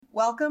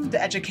Welcome to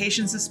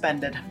Education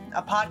Suspended,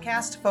 a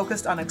podcast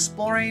focused on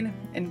exploring,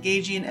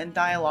 engaging, and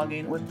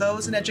dialoguing with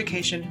those in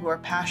education who are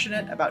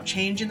passionate about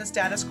changing the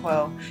status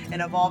quo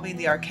and evolving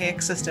the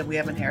archaic system we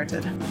have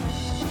inherited.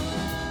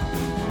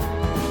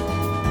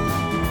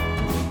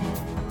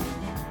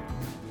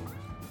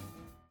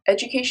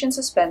 Education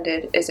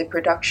Suspended is a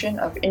production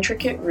of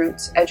Intricate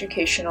Roots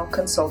Educational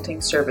Consulting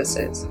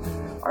Services.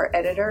 Our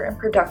editor and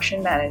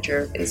production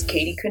manager is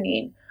Katie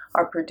Kunine.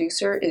 Our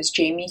producer is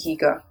Jamie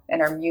Higa,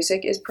 and our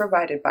music is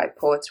provided by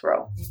Poets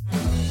Row.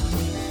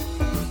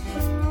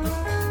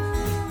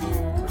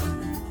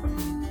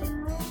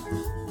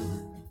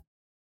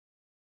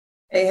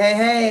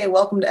 Hey,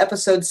 welcome to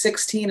episode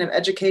 16 of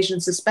Education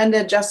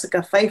Suspended.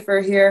 Jessica Pfeiffer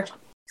here.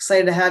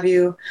 Excited to have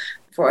you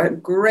for a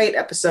great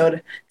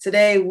episode.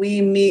 Today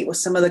we meet with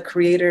some of the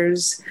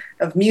creators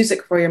of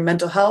Music for Your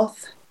Mental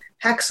Health,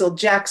 Haxel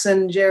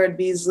Jackson, Jared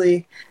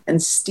Beasley,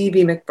 and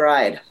Stevie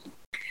McBride.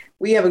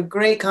 We have a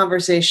great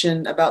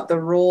conversation about the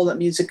role that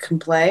music can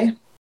play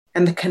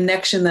and the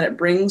connection that it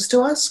brings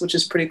to us, which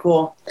is pretty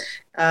cool.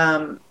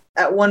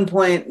 At one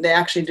point, they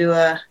actually do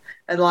a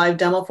live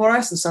demo for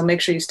us, and so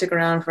make sure you stick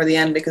around for the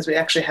end because we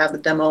actually have the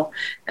demo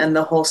and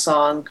the whole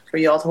song for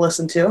you all to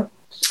listen to.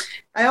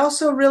 I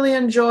also really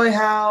enjoy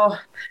how,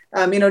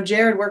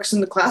 Jared works in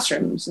the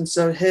classrooms, and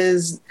so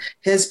his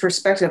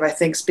perspective, I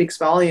think, speaks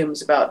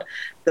volumes about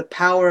the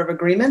power of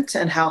agreement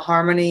and how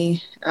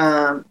harmony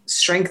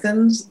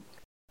strengthens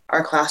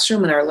our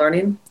classroom and our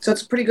learning. So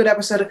it's a pretty good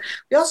episode.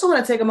 We also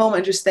want to take a moment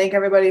and just thank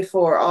everybody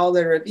for all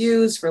their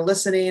reviews, for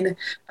listening.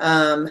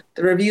 The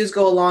reviews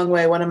go a long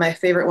way. One of my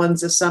favorite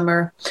ones this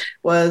summer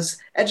was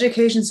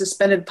Education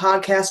Suspended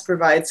podcast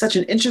provides such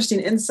an interesting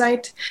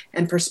insight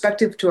and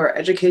perspective to our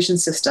education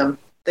system.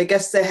 The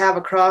guests they have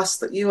across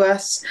the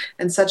U.S.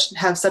 and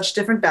have such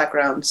different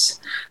backgrounds.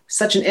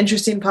 Such an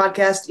interesting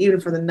podcast,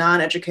 even for the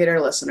non-educator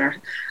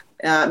listener.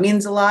 It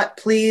means a lot.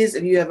 Please,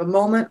 if you have a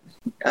moment,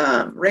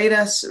 rate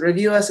us,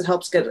 review us. It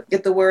helps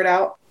get the word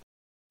out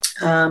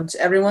to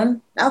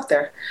everyone out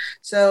there.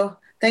 So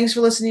thanks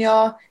for listening,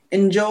 y'all.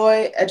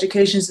 Enjoy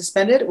Education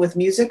Suspended with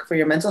Music for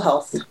Your Mental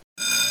Health.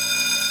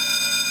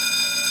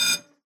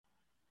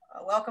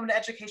 Welcome to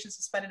Education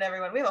Suspended,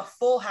 everyone. We have a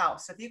full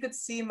house. If you could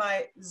see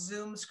my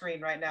Zoom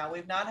screen right now,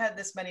 we've not had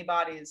this many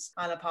bodies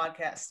on a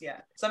podcast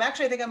yet. So I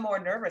think I'm more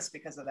nervous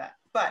because of that.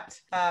 But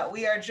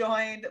we are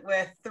joined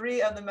with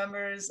three of the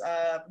members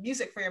of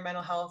Music for Your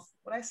Mental Health.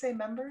 Would I say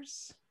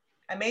members?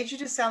 I made you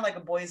just sound like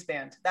a boys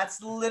band.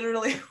 That's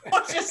literally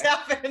what just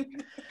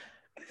happened.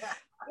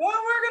 Well,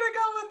 we're gonna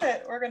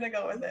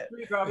go with it.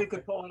 You probably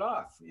could pull it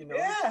off,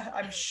 Yeah,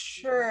 I'm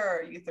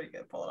sure you three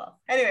could pull it off.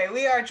 Anyway,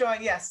 we are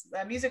joined,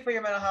 Music for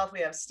Your Mental Health. We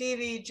have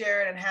Stevie,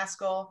 Jared, and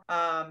Haskell.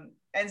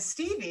 And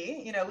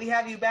Stevie, we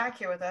have you back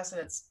here with us, and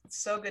it's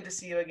so good to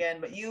see you again.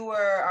 But you were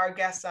our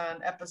guest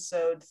on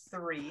episode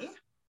 3.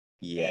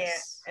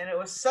 Yes. And it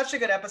was such a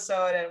good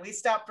episode, and we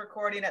stopped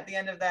recording at the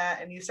end of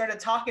that, and you started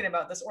talking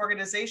about this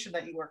organization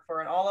that you work for,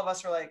 and all of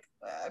us were like,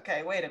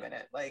 okay, wait a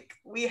minute, like,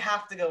 we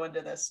have to go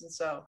into this. And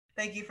so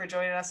thank you for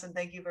joining us, and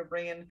thank you for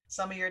bringing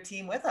some of your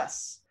team with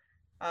us.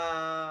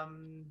 So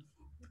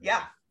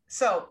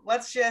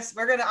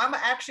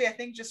I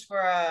think just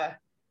for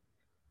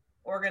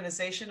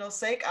organizational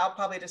sake, I'll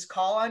probably just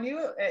call on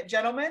you,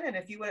 gentlemen, and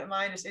if you wouldn't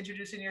mind just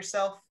introducing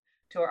yourself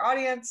to our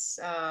audience,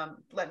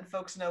 letting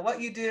folks know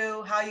what you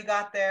do, how you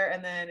got there,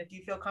 and then if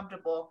you feel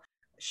comfortable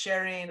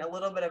sharing a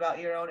little bit about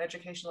your own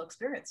educational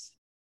experience.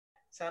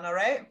 Sound all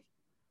right?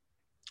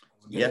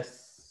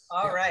 Yes.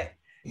 All right.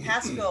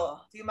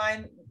 Haskell, do you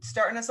mind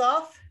starting us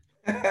off?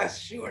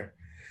 Sure.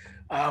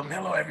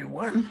 Hello,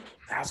 everyone.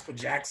 Haskell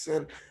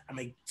Jackson.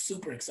 I'm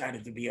super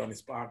excited to be on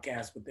this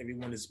podcast with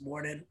everyone this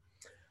morning.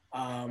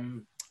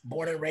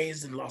 Born and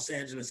raised in Los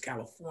Angeles,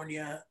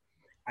 California.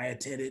 I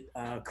attended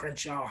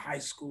Crenshaw High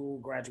School,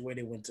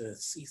 graduated, went to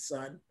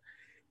CSUN,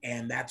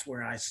 and that's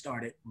where I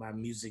started my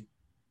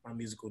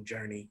musical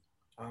journey.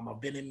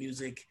 I've been in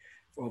music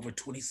for over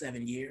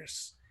 27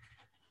 years.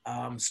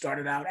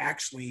 Started out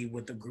actually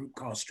with a group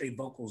called Straight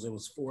Vocals. It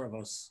was 4 of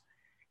us,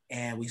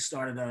 and we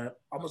started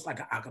almost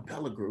like an a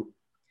cappella group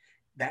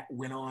that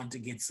went on to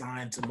get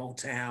signed to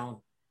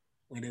Motown.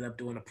 We ended up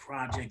doing a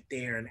project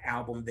there, an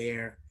album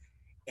there.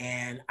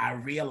 And I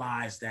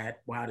realized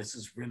that, wow, this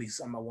is really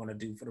something I want to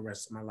do for the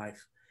rest of my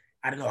life.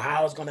 I didn't know how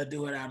I was going to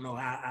do it. I don't know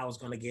how I was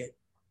going to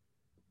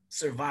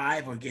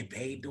survive or get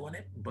paid doing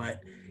it,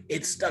 but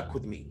it stuck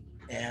with me.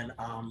 And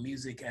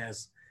music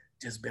has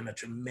just been a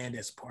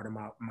tremendous part of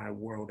my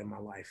world and my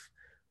life.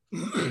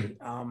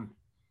 I'm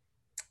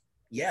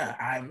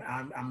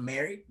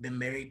married, been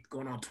married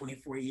going on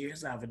 24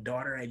 years. I have a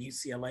daughter at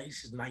UCLA,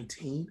 she's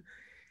 19.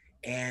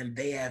 And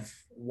they have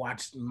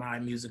watched my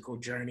musical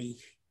journey.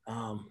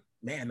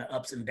 The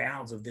ups and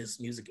downs of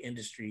this music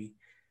industry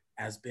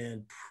has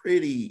been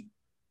pretty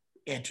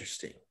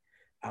interesting,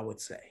 I would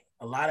say.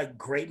 A lot of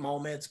great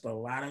moments, but a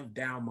lot of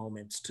down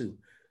moments too.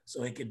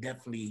 So it could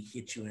definitely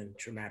hit you in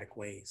traumatic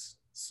ways.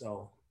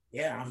 So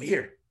yeah, I'm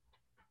here.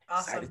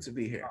 Awesome. Excited to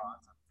be here.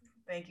 Awesome.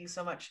 Thank you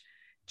so much.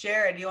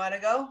 Jared, you want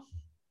to go?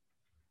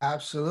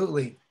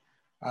 Absolutely.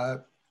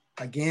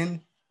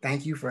 Again,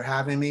 thank you for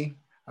having me.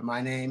 My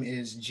name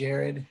is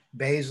Jared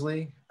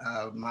Baisley.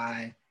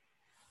 My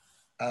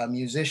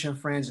musician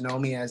friends know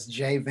me as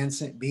J.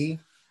 Vincent B.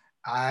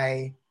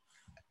 I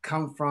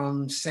come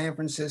from San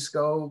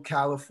Francisco,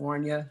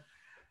 California,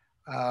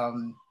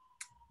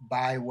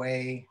 by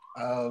way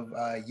of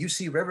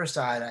UC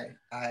Riverside.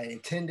 I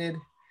attended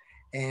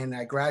and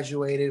I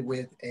graduated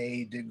with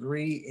a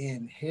degree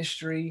in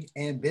history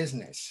and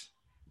business,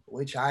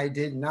 which I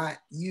did not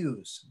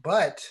use,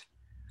 but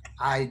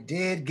I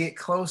did get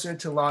closer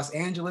to Los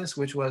Angeles,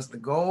 which was the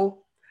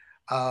goal.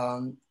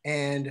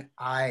 And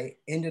I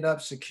ended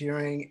up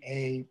securing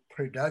a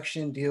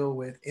production deal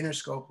with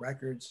Interscope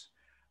Records,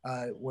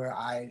 where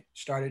I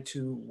started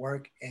to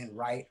work and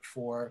write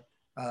for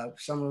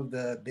some of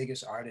the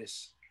biggest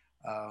artists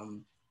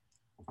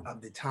of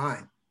the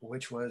time,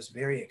 which was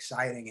very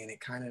exciting. And it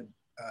kind of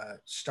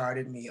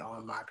started me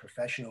on my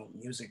professional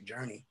music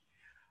journey,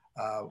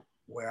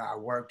 where I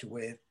worked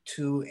with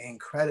two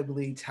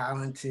incredibly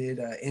talented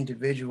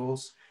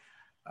individuals.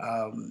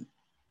 And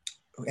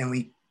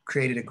we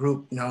created a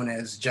group known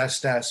as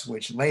Just Us,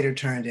 which later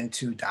turned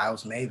into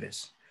Dials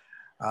Mavis.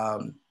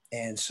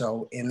 And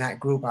so in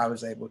that group, I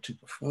was able to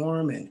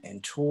perform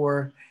and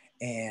tour.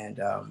 And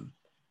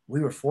we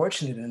were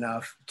fortunate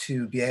enough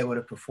to be able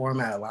to perform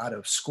at a lot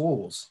of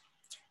schools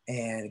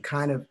and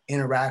kind of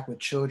interact with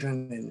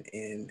children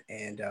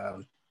and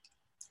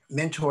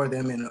mentor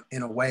them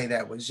in a way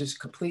that was just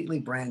completely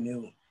brand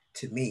new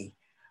to me.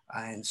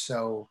 And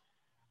so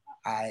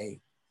I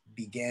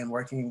began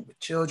working with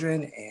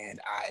children,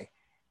 and I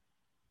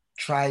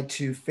tried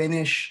to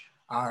finish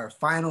our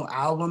final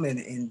album. And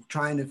in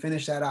trying to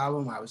finish that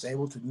album, I was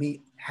able to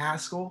meet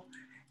Haskell,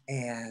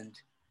 and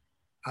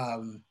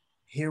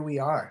here we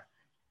are,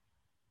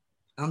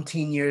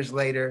 umpteen years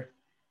later,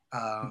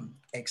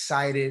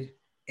 excited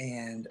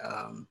and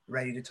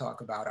ready to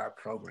talk about our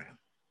program.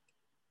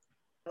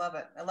 Love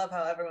it. I love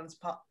how everyone's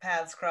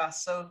paths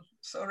cross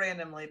so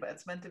randomly, but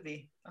it's meant to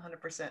be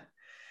 100%.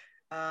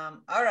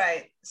 All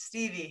right,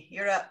 Stevie,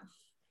 you're up.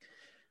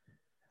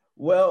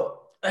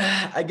 Well,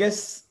 I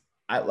guess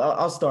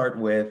I'll start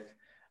with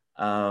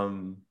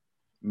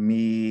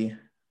me,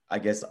 I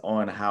guess,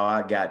 on how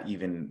I got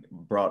even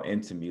brought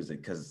into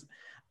music, because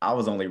I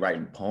was only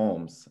writing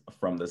poems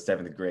from the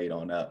 7th grade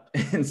on up.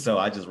 And so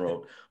I just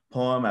wrote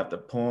poem after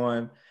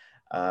poem.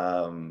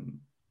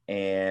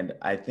 And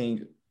I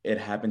think it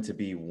happened to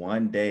be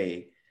one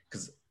day,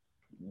 because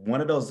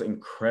one of those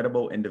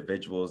incredible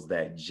individuals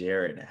that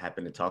Jared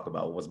happened to talk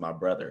about was my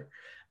brother,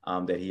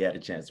 that he had a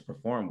chance to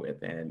perform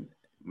with. And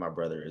my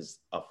brother is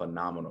a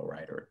phenomenal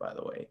writer, by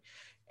the way.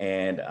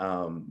 And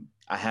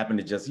I happened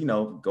to just,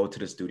 go to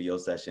the studio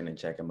session and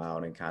check him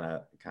out and kind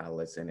of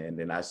listen. And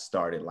then I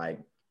started like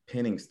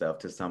pinning stuff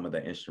to some of the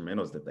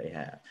instrumentals that they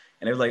have.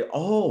 And it was like,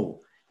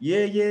 oh,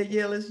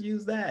 yeah, let's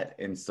use that.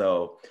 And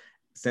so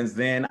since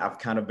then, I've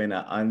kind of been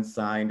an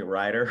unsigned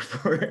writer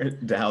for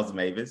Dials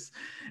Mavis,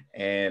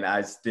 and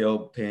I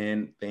still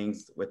pen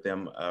things with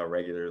them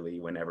regularly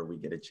whenever we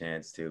get a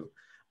chance to.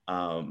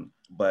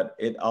 But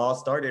it all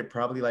started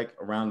probably like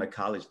around the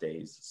college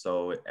days.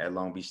 So at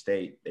Long Beach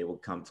State, they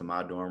would come to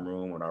my dorm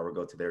room, or I would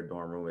go to their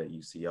dorm room at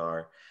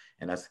UCR.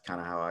 And that's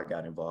kind of how I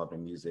got involved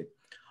in music,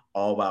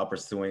 all while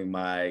pursuing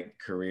my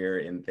career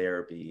in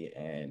therapy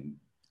and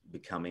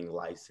becoming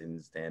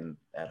licensed and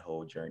that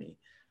whole journey.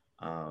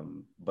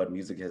 But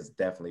music has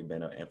definitely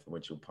been an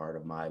influential part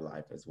of my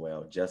life as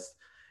well. Just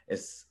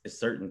it's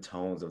certain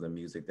tones of the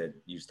music that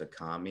used to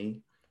calm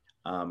me.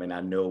 And I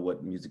know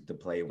what music to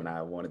play when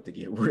I wanted to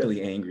get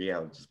really angry. I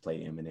would just play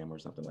Eminem or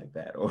something like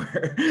that. Or,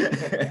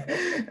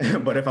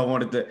 but if I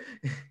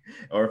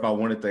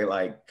wanted to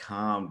like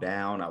calm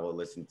down, I would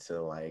listen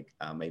to like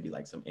maybe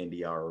like some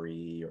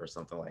NDRE or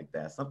something like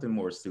that, something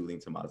more soothing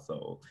to my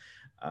soul.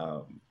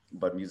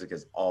 But music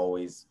has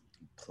always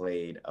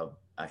played a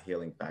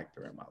healing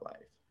factor in my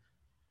life.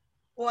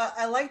 Well,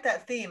 I like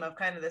that theme of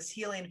kind of this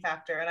healing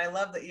factor. And I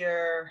love that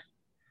you're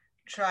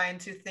trying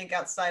to think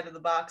outside of the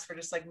box for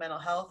just like mental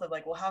health, of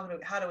like, well,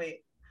 how do we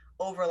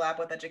overlap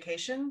with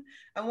education?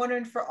 I'm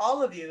wondering, for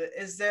all of you,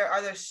 is there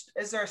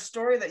a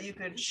story that you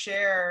could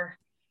share,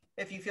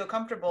 if you feel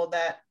comfortable,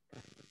 that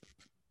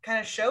kind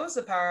of shows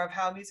the power of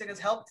how music has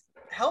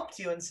helped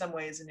you in some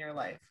ways in your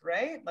life,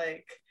 right?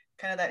 Like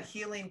kind of that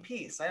healing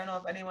piece. I don't know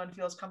if anyone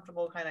feels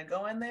comfortable kind of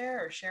going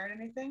there or sharing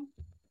anything.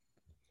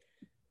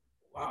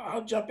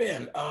 I'll jump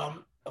in.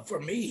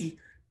 For me,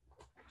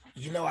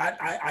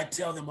 I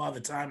tell them all the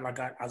time, like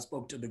I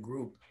spoke to the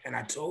group and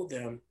I told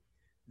them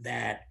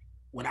that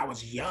when I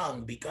was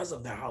young, because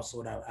of the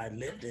household I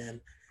lived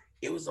in,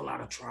 it was a lot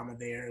of trauma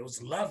there. It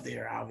was love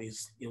there,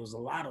 obviously. It was a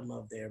lot of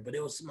love there, but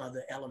it was some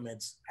other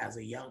elements as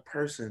a young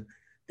person,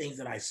 things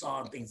that I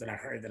saw and things that I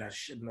heard that I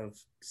shouldn't have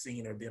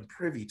seen or been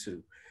privy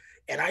to.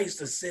 And I used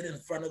to sit in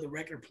front of the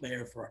record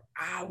player for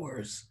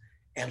hours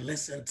and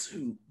listen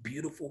to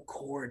beautiful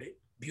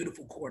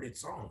chorded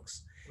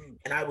songs.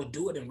 And I would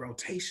do it in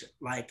rotation.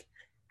 Like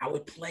I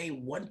would play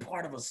one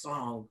part of a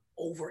song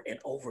over and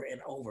over and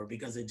over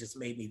because it just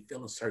made me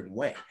feel a certain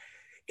way.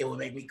 It would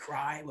make me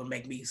cry, it would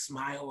make me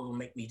smile, it would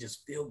make me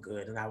just feel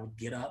good. And I would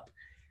get up,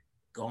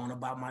 go on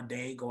about my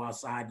day, go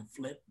outside and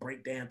flip,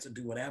 break dance, or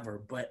do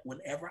whatever. But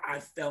whenever I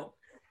felt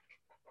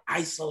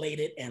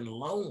isolated and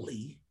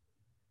lonely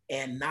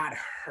and not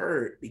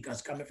heard,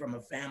 because coming from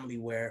a family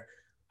where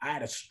I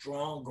had a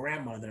strong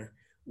grandmother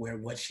where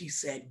what she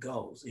said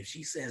goes. If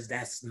she says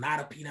that's not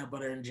a peanut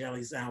butter and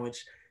jelly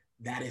sandwich,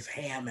 that is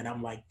ham, and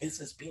I'm like,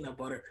 this is peanut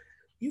butter,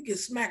 you get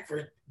smacked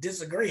for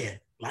disagreeing.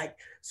 Like,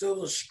 so it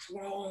was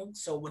strong.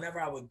 So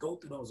whenever I would go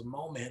through those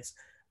moments,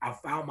 I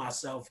found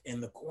myself in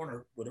the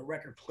corner with a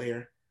record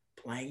player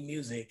playing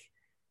music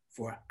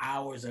for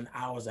hours and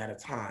hours at a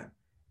time.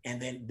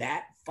 And then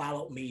that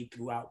followed me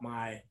throughout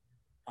my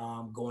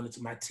going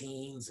into my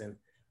teens and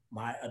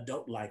my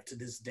adult life to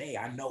this day.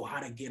 I know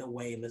how to get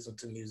away and listen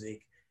to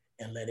music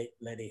and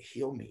let it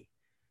heal me.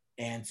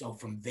 And so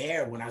from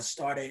there, when I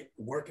started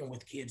working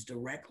with kids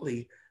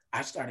directly,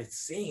 I started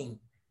seeing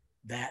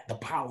that the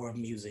power of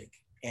music.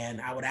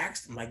 And I would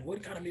ask them, like,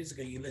 what kind of music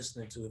are you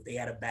listening to if they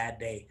had a bad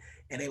day?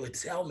 And they would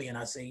tell me, and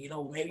I say,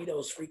 maybe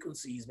those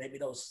frequencies, maybe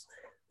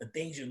the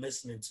things you're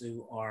listening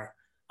to are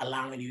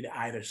allowing you to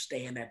either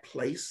stay in that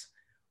place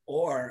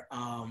or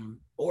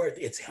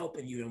it's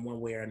helping you in one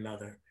way or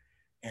another.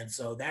 And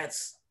so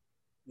that's,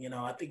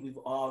 I think we've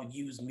all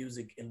used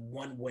music in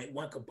one way,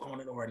 one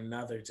component or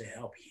another to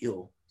help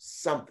heal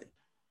something.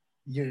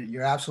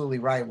 You're absolutely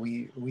right.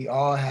 We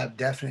all have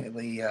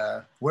definitely,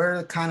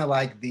 we're kind of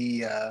like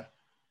the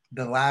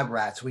lab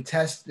rats. We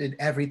tested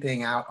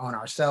everything out on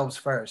ourselves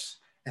first,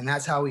 and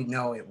that's how we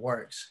know it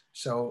works.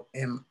 So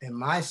in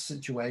my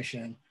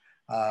situation,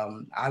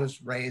 I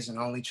was raised an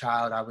only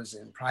child. I was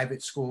in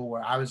private school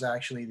where I was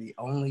actually the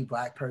only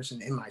Black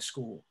person in my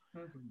school.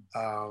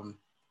 Mm-hmm.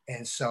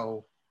 And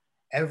so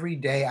every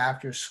day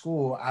after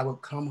school, I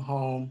would come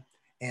home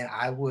and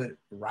I would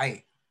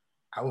write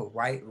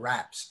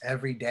raps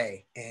every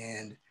day.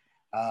 And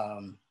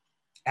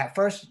at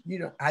first,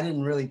 I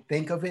didn't really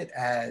think of it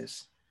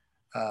as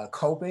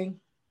coping,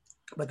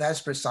 but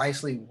that's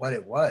precisely what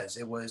it was.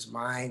 It was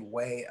my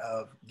way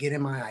of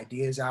getting my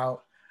ideas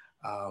out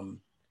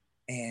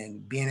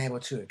and being able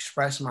to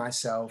express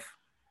myself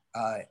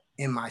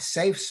in my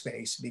safe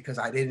space, because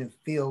I didn't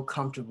feel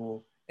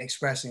comfortable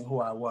expressing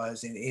who I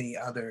was in any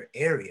other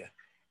area.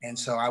 And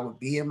so I would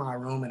be in my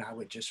room and I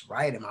would just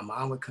write, and my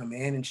mom would come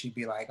in and she'd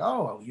be like,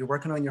 "Oh, you're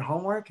working on your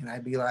homework?" And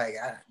I'd be like,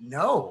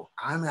 "No,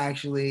 I'm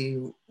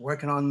actually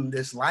working on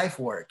this life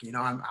work.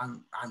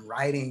 I'm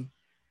writing,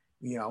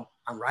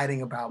 I'm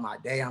writing about my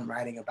day. I'm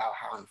writing about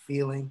how I'm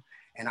feeling."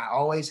 And I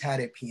always had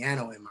a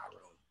piano in my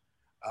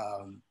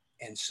room.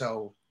 And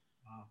so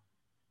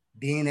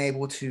being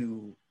able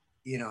to,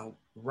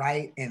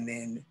 write and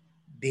then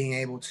being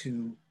able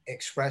to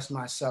express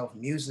myself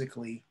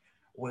musically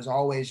was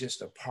always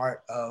just a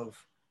part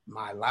of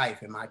my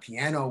life. And my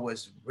piano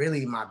was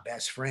really my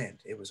best friend.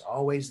 It was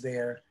always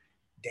there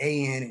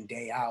day in and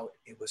day out.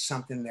 It was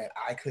something that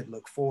I could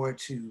look forward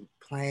to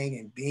playing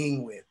and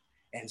being with.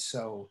 And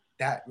so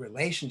that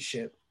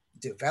relationship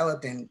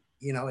developed, and,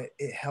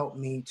 it helped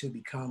me to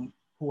become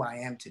who I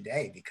am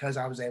today, because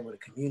I was able to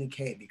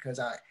communicate, because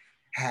I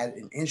had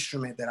an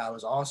instrument that I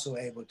was also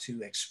able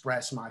to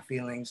express my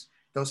feelings,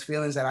 those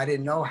feelings that I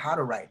didn't know how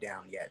to write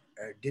down yet,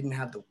 or didn't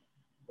have the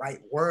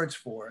right words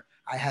for.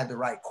 I had the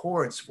right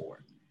chords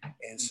for.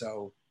 And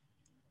so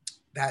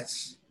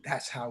that's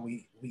how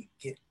we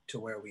get to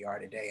where we are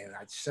today. And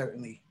I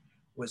certainly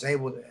was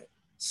able to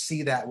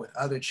see that with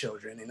other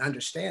children and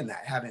understand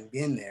that, having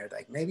been there.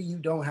 Like, maybe you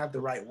don't have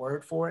the right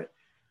word for it,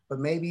 but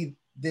maybe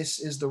this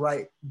is the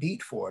right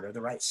beat for it or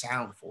the right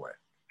sound for it,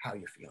 how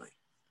you're feeling.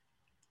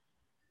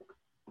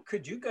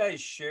 Could you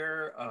guys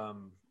share,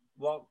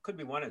 could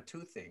be one of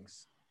two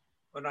things.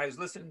 When I was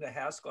listening to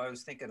Haskell, I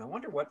was thinking, I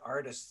wonder what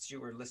artists you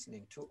were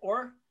listening to,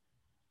 or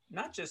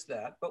not just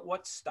that, but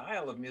what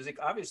style of music.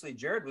 Obviously,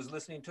 Jared was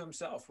listening to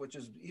himself, which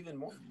is even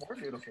more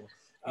beautiful.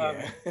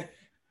 Yeah.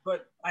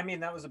 But I mean,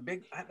 that's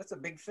a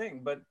big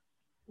thing. But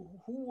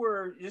who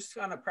were, just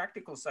on a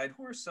practical side,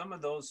 who are some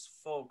of those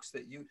folks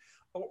that you,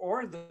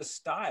 or the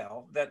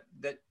style that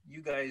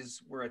you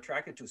guys were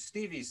attracted to?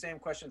 Stevie, same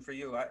question for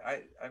you.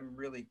 I'm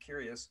really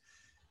curious,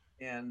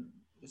 and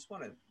just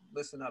want to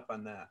listen up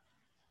on that.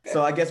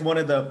 So I guess one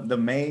of the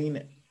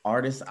main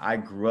artists I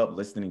grew up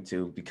listening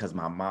to, because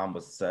my mom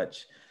was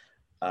such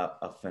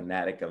a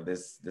fanatic of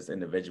this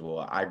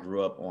individual. I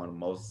grew up on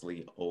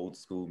mostly old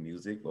school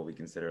music, what we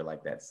consider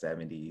like that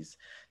 70s.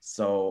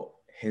 So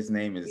his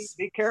name is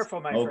Be careful,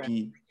 my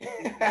Smokey.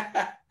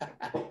 Friend.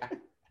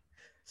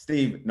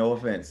 Steve, no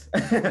offense.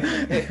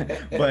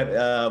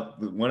 But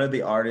one of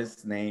the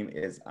artists' name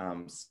is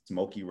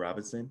Smokey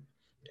Robinson.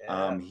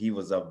 Yeah. He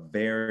was a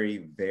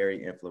very,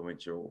 very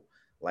influential,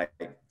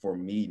 like, for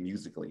me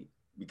musically,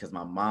 because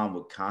my mom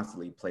would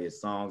constantly play his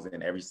songs,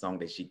 and every song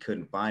that she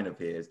couldn't find of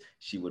his,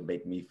 she would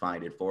make me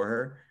find it for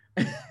her.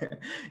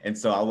 And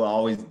so I would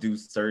always do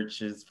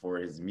searches for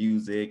his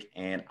music,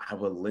 and I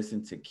would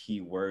listen to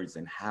keywords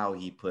and how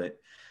he put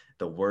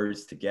the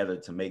words together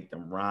to make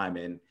them rhyme.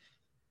 And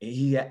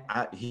he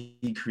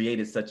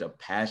created such a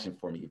passion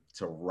for me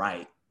to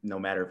write no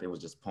matter if it was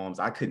just poems.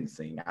 I couldn't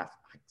sing. I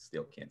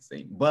still can't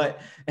sing,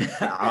 but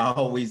I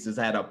always just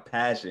had a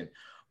passion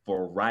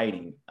for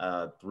writing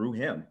through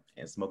him.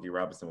 And Smokey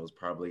Robinson was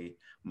probably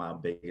my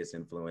biggest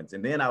influence.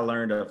 And then I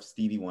learned of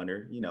Stevie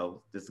Wonder, you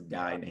know, this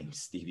guy named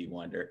Stevie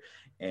Wonder.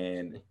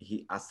 And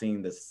I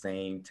seen the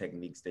same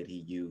techniques that he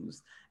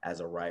used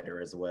as a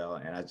writer as well.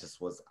 And I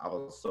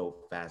was so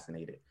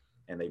fascinated.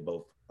 And they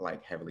both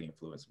like heavily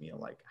influenced me on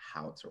like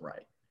how to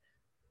write.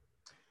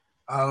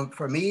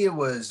 For me, it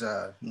was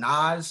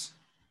Nas.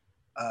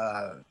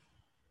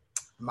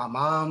 My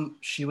mom,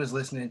 she was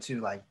listening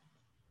to like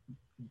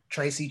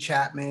Tracy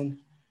Chapman.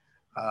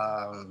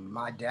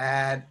 My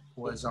dad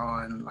was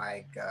on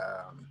like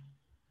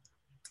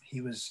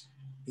he was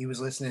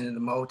listening to the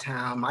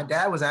Motown. My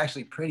dad was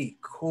actually pretty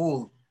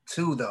cool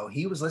too, though.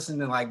 He was listening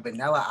to like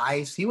Vanilla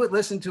Ice. He would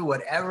listen to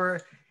whatever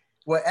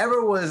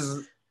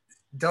was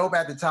dope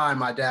at the time.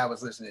 My dad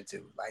was listening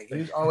to. Like he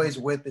was always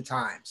with the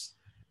times.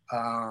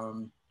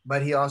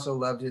 But he also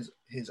loved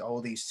his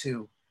oldies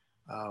too.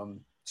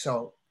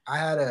 So I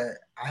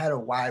had a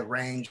wide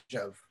range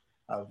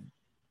of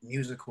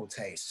musical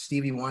taste.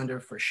 Stevie Wonder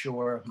for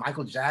sure.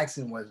 Michael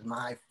Jackson was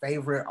my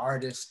favorite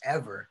artist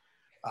ever.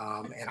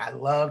 And I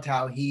loved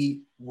how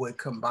he would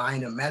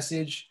combine a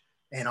message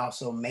and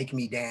also make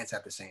me dance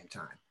at the same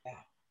time. Yeah.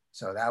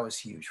 So that was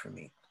huge for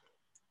me.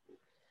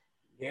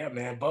 Yeah,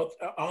 man.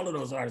 All of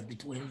those artists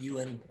between you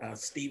and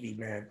Stevie,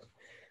 man,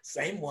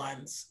 same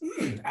ones.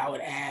 I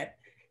would add,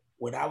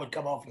 when I would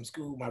come home from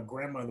school, my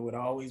grandmother would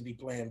always be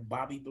playing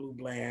Bobby Blue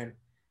Bland.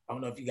 I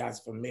don't know if you guys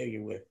are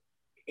familiar with.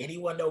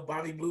 Anyone know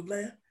Bobby Blue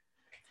Bland?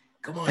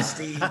 Come on,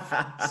 Steve.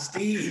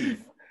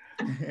 Steve.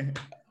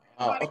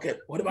 Okay.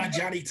 What about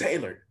Johnny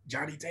Taylor?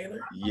 Johnny Taylor?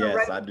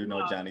 Yes, I do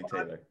know Johnny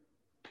Taylor.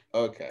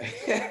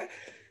 Okay.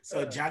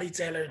 So Johnny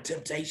Taylor,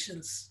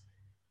 Temptations,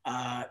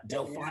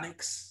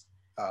 Delphonics.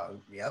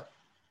 Yep.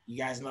 You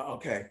guys know?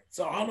 Okay.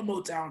 So all the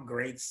Motown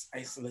greats, I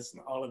used to listen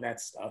to all of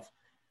that stuff.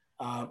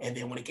 And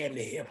then when it came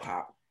to hip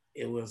hop,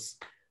 it was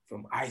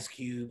from Ice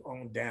Cube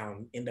on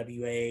down,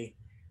 NWA,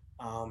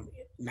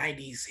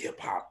 90s hip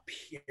hop,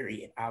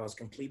 period. I was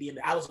a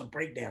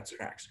breakdancer,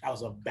 actually. I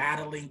was a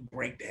battling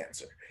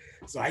breakdancer.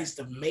 So I used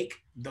to make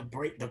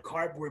the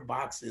cardboard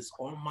boxes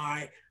on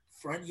my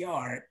front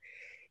yard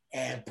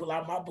and pull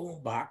out my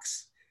boom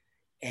box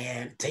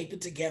and tape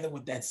it together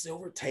with that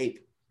silver tape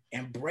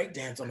and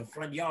breakdance on the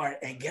front yard.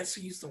 And guess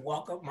who used to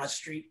walk up my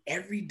street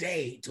every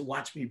day to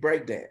watch me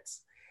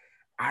breakdance?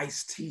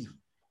 Ice-T.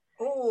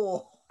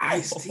 Oh.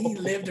 Ice-T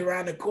lived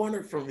around the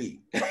corner from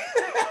me.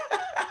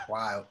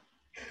 Wow.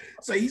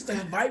 So he used to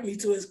invite me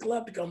to his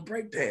club to come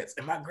breakdance.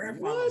 And my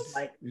grandfather was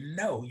like,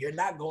 no, you're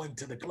not going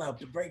to the club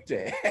to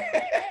breakdance.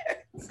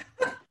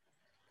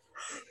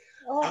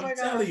 I'm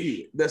telling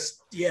you, the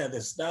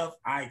stuff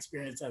I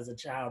experienced as a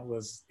child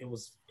was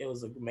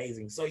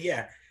amazing. So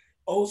yeah,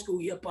 old school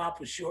hip hop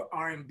for sure,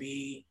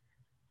 R&B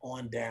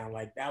on down.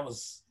 Like that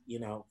was,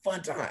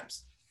 fun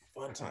times.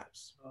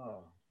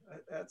 Oh,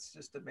 that's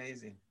just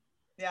amazing.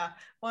 Yeah,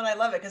 well, and I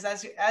love it because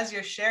as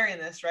you're sharing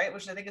this, right,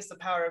 which I think is the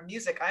power of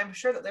music, I'm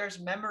sure that there's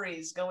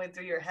memories going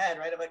through your head,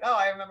 right, of like, oh,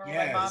 I remember when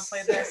my mom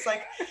played this.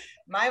 Like,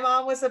 my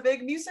mom was a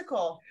big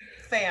musical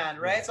fan,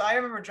 right? Yeah. So I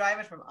remember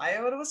driving from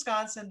Iowa to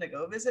Wisconsin to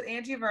go visit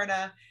Auntie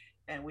Verna,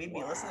 and we'd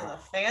be listening to the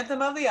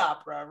Phantom of the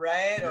Opera,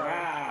 right?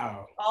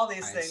 Or all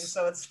these things.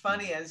 So it's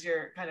funny as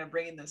you're kind of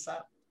bringing this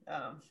up.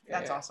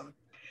 That's awesome.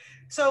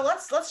 So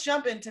let's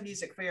jump into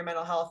music for your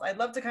mental health. I'd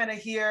love to kind of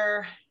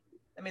hear.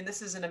 I mean,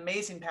 this is an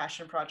amazing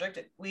passion project.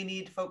 We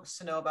need folks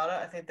to know about it.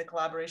 I think the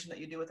collaboration that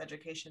you do with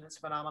education is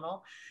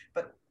phenomenal.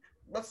 But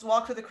let's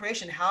walk through the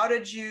creation. How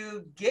did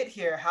you get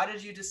here? How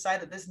did you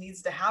decide that this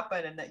needs to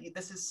happen and that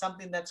this is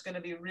something that's going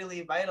to be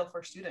really vital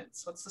for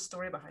students? What's the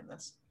story behind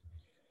this?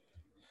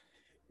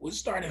 We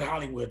started in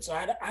Hollywood. So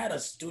I had a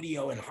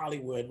studio in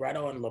Hollywood right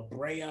on La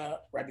Brea,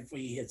 right before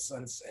you hit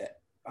Sunset.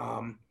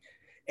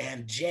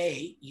 And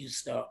Jay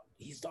used to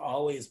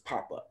always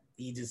pop up.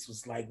 He just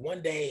was like,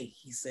 one day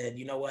he said,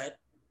 you know what?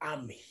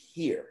 I'm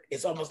here.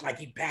 It's almost like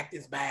he packed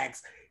his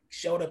bags,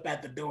 showed up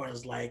at the door and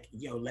was like,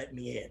 yo, let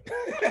me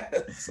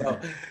in. So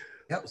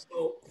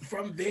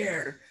from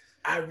there,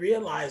 I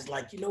realized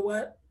like, you know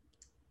what?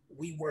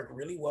 We work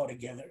really well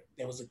together.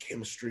 There was a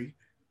chemistry.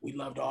 We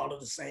loved all of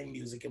the same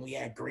music and we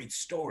had great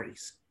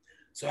stories.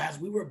 So as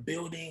we were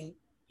building,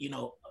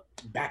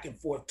 back and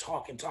forth,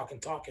 talking,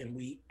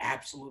 we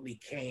absolutely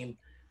came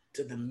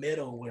to the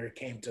middle where it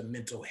came to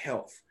mental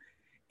health.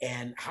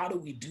 And how do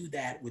we do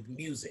that with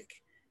music?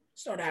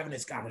 Started having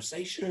this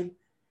conversation.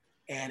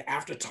 And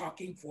after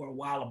talking for a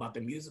while about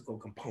the musical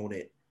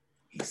component,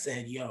 he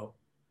said, yo,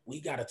 we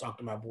got to talk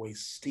to my boy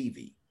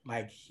Stevie.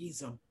 Like,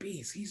 he's a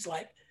beast. He's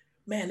like,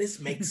 man, this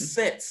makes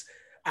sense.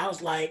 I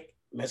was like,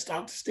 let's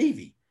talk to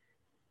Stevie.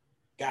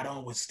 Got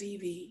on with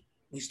Stevie.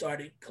 We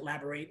started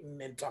collaborating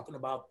and talking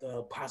about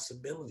the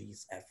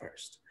possibilities at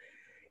first.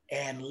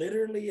 And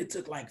literally it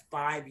took like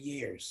 5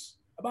 years,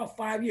 about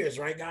 5 years,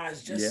 right,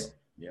 guys? Just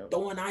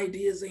throwing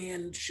ideas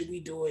in. Should we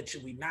do it?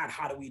 Should we not?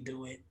 How do we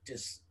do it?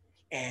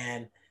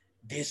 And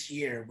this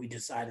year we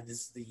decided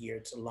this is the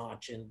year to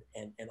launch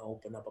and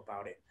open up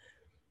about it.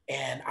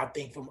 And I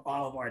think from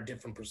all of our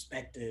different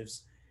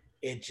perspectives,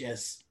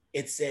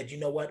 it said, you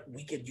know what,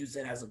 we could use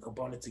it as a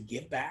component to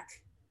give back,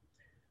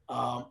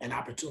 an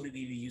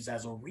opportunity to use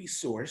as a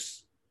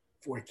resource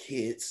for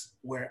kids,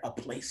 where a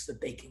place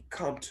that they can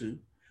come to,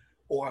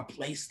 or a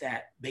place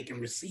that they can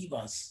receive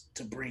us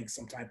to bring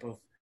some type of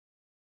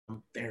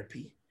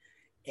therapy,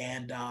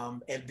 and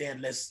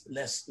then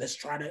let's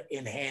try to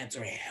enhance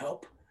or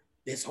help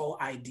this whole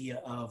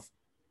idea of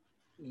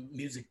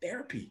music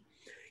therapy.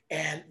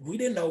 And we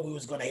didn't know we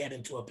was going to head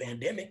into a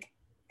pandemic.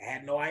 I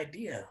had no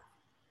idea,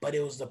 but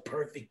it was the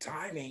perfect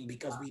timing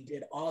because we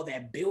did all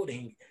that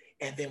building,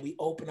 and then we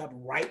opened up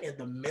right in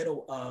the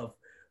middle of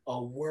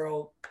a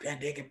world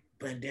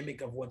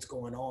pandemic of what's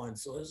going on.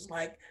 So it's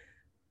like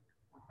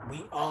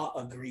we all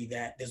agree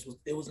that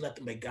it was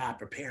nothing but God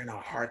preparing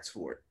our hearts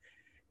for it,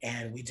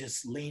 and we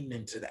just leaned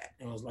into that.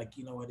 And it was like,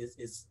 you know what,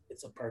 it's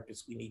a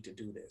purpose. We need to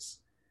do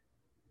this.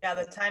 Yeah,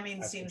 the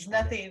timing seems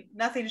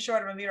nothing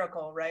short of a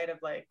miracle, right? Of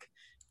like,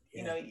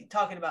 you know,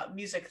 talking about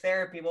music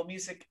therapy. Well,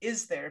 music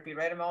is therapy,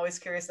 right? I'm always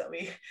curious that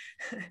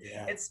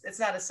it's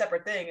not a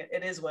separate thing.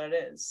 It is what it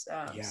is.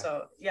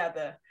 So yeah,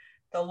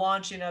 the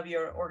launching of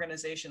your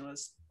organization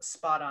was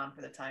spot on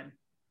for the time.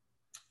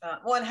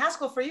 Well, in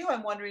Haskell, for you,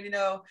 I'm wondering, you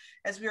know,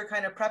 as we were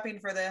kind of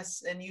prepping for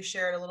this, and you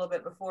shared a little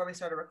bit before we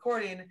started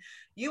recording,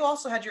 you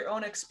also had your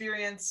own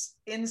experience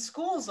in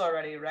schools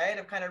already, right?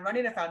 Of kind of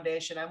running a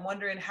foundation. I'm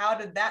wondering, how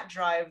did that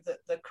drive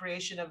the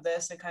creation of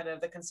this and kind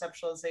of the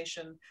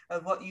conceptualization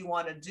of what you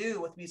want to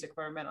do with music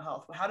for mental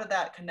health? How did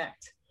that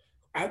connect?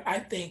 I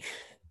think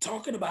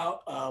talking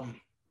about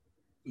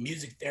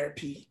music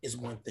therapy is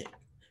one thing.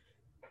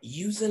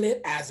 Using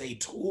it as a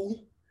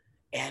tool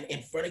and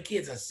in front of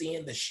kids and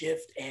seeing the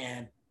shift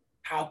and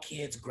how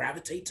kids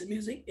gravitate to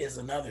music is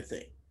another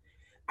thing.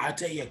 I'll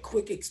tell you a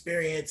quick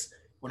experience.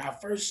 When I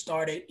first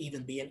started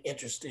even being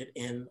interested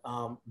in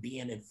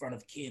being in front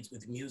of kids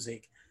with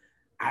music,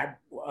 an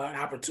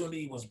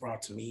opportunity was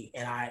brought to me,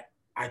 and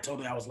I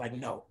told her, I was like,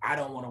 no, I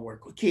don't want to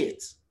work with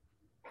kids.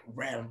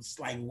 Random,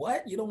 like,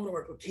 what? You don't want to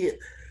work with kids?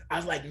 I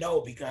was like,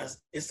 no, because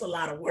it's a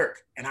lot of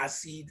work. And I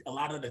see a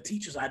lot of the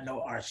teachers I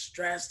know are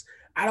stressed.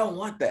 I don't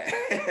want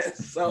that.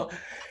 So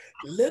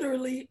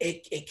literally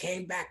it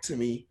came back to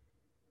me.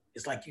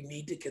 It's like, you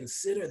need to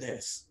consider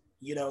this.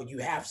 You know, you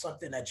have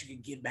something that you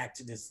can give back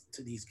to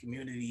these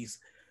communities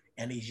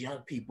and these young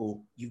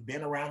people. You've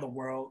been around the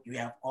world. You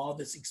have all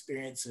this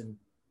experience and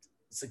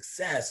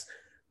success.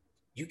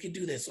 You can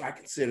do this. So I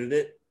considered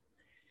it.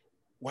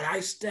 When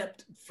I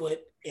stepped foot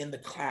in the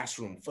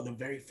classroom for the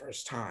very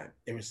first time,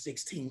 there were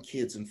 16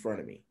 kids in front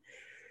of me.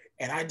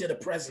 And I did a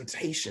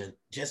presentation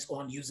just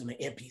on using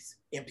the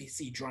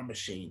MPC drum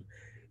machine,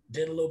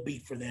 did a little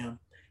beat for them,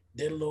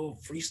 did a little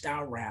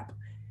freestyle rap.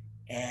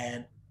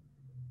 And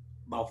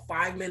about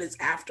 5 minutes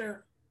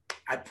after,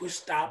 I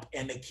pushed stop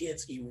and the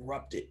kids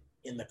erupted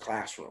in the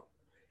classroom.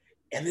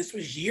 And this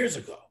was years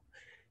ago.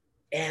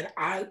 And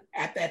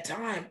at that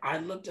time, I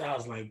looked at it, I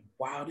was like,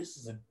 wow, this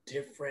is a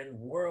different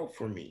world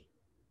for me.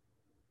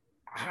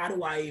 How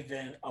do I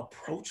even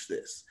approach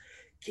this?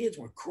 Kids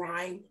were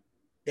crying.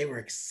 They were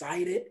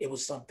excited. It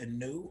was something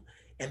new.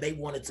 And they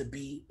wanted to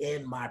be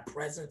in my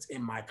presence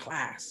in my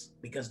class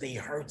because they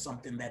heard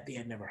something that they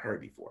had never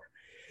heard before.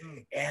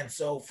 And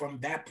so from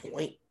that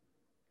point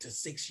to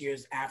 6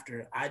 years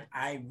after,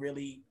 I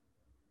really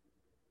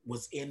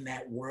was in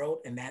that world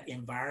and that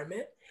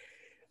environment.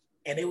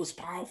 And it was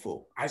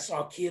powerful. I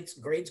saw kids'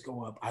 grades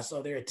go up. I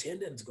saw their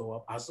attendance go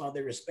up. I saw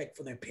their respect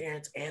for their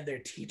parents and their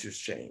teachers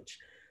change.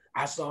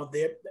 I saw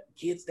their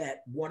kids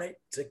that wanted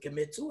to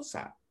commit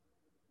suicide.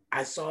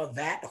 I saw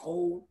that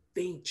whole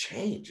thing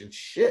change and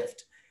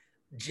shift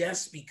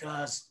just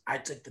because I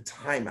took the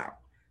time out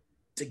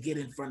to get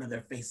in front of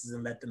their faces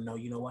and let them know,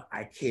 you know what,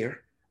 I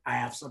care. I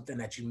have something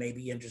that you may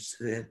be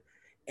interested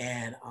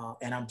in,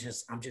 and I'm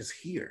just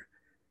here.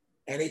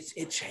 And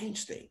it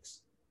changed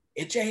things.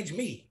 It changed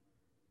me.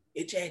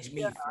 It changed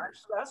me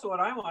first. That's what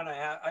I want to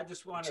add. I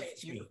just want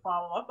you to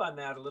follow up on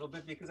that a little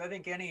bit, because I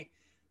think any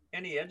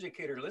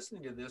educator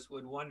listening to this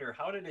would wonder,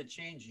 how did it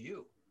change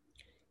you?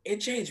 It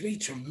changed me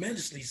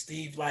tremendously,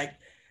 Steve. Like,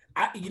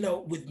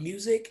 with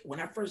music,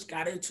 when I first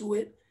got into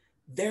it,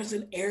 there's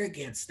an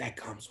arrogance that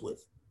comes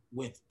with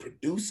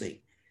producing.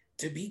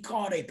 To be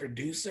called a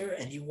producer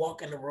and you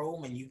walk in the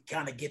room and you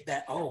kind of get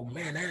that, oh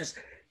man,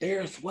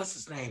 there's what's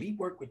his name? He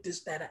worked with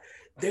this, that.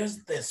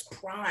 There's this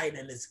pride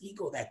and this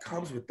ego that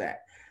comes with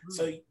that.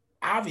 So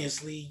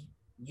obviously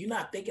you're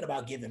not thinking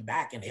about giving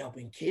back and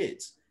helping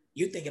kids.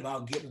 You're thinking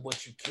about getting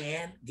what you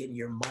can, getting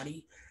your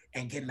money,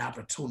 and getting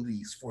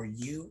opportunities for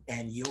you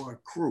and your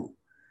crew.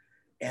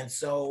 And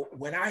so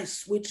when I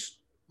switched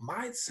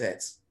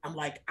mindsets, I'm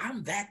like,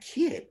 I'm that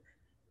kid.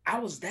 I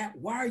was that.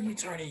 Why are you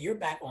turning your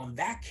back on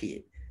that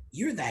kid?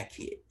 You're that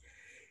kid.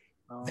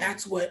 Oh.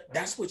 That's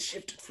what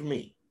shifted for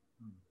me.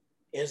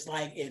 It's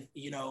like, if,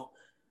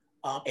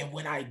 and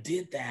when I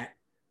did that,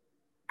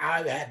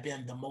 I have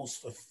been the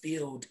most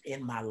fulfilled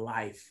in my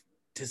life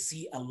to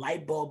see a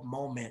light bulb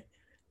moment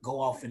go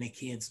off in the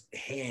kid's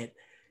head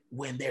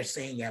when they're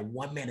saying at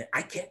 1 minute,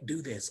 I can't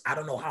do this. I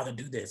don't know how to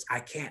do this. I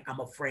can't, I'm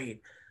afraid,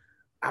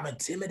 I'm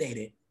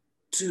intimidated,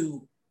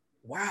 to,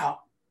 wow,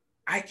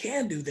 I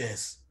can do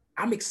this.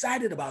 I'm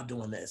excited about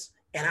doing this.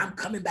 And I'm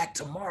coming back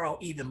tomorrow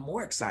even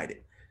more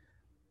excited.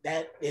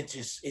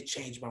 It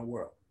changed my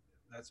world.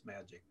 That's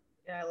magic.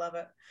 Yeah, I love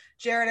it.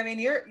 Jared, I mean,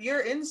 you're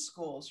in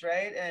schools,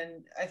 right?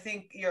 And I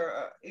think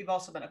you've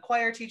also been a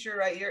choir teacher,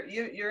 right?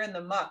 You're in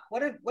the muck.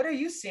 What are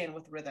you seeing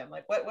with rhythm?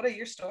 Like, what are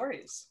your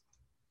stories?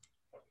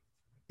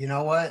 You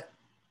know what?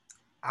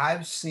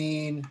 I've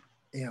seen,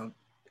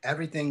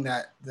 everything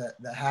that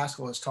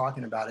Haskell is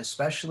talking about,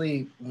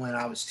 especially when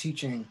I was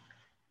teaching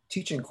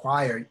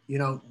choir.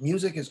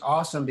 Music is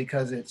awesome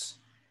because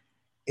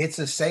it's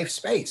a safe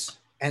space.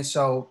 And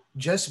so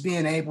just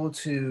being able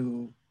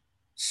to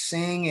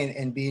sing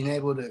and being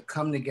able to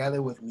come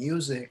together with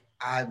music,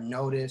 I've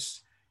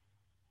noticed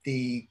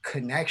the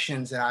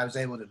connections that I was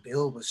able to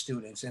build with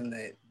students and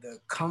the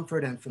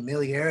comfort and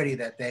familiarity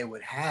that they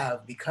would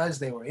have because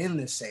they were in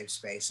this safe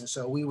space. And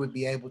so we would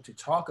be able to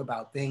talk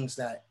about things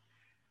that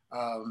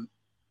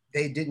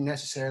they didn't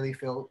necessarily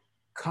feel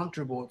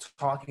comfortable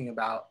talking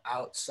about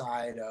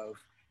outside of,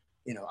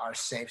 our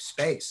safe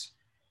space.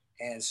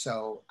 And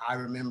so I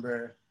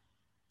remember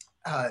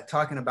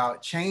talking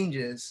about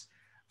changes.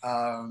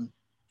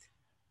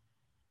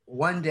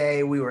 One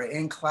day we were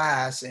in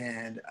class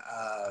and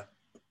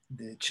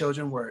the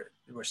children were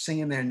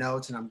singing their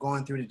notes, and I'm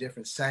going through the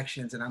different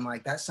sections, and I'm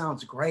like, that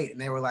sounds great. And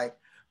they were like,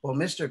 well,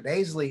 Mr.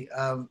 Baisley,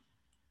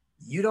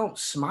 you don't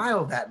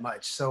smile that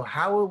much, so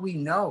how will we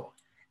know?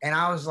 And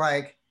I was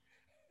like,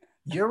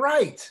 you're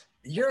right.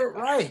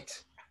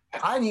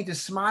 I need to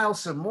smile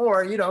some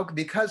more,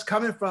 because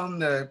coming from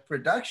the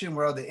production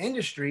world, the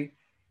industry,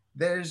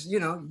 there's,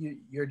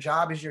 your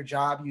job is your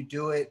job. You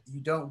do it. You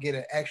don't get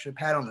an extra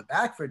pat on the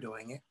back for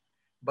doing it.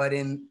 But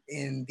in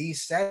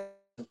these settings,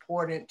 it's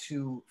important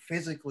to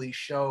physically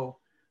show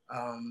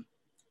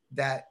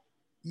that,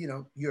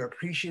 you're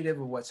appreciative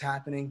of what's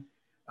happening,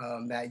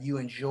 that you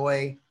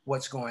enjoy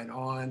what's going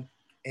on.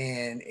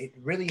 And it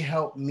really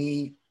helped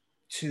me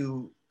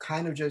to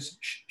kind of just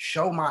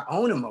show my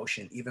own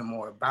emotion even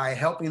more by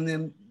helping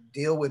them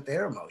deal with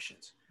their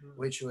emotions,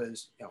 which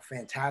was,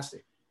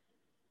 fantastic.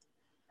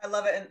 I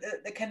love it. And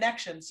the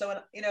connection. So,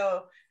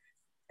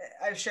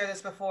 I've shared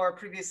this before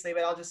previously,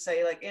 but I'll just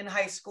say, like, in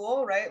high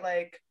school, right?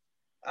 Like,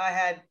 I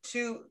had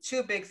two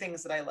big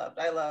things that I loved.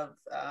 I loved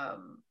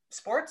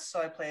sports.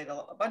 So I played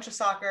a bunch of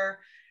soccer.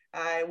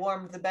 I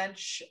warmed the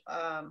bench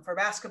for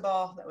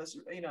basketball. That was,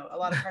 a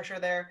lot of pressure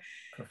there.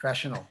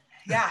 Professional.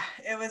 Yeah,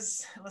 it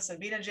was. Listen,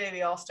 being a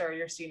JV All-Star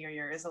your senior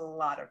year is a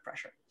lot of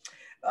pressure.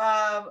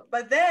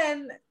 But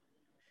then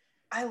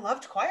I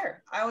loved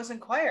choir. I was in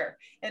choir,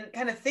 and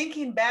kind of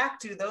thinking back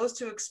to those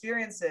two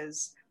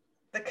experiences,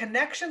 the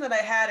connection that I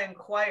had in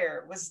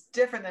choir was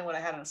different than what I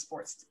had on a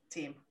sports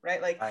team,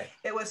 right? Like, right.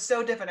 It was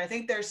so different. I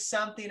think there's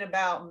something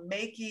about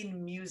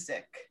making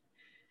music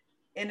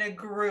in a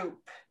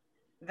group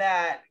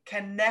that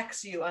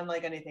connects you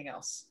unlike anything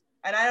else.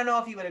 And I don't know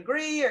if you would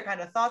agree or kind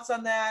of thoughts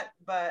on that,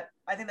 but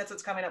I think that's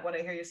what's coming up when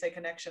I hear you say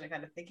connection and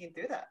kind of thinking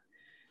through that.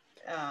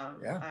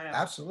 Yeah,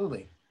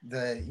 absolutely.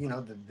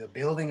 The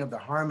building of the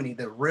harmony,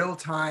 the real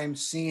time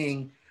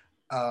seeing,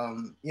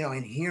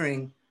 and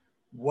hearing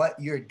what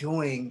you're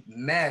doing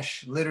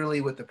mesh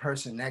literally with the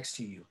person next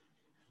to you.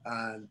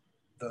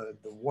 The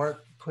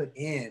work put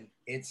in,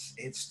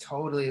 it's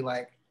totally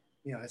like,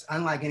 it's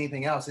unlike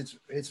anything else.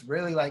 It's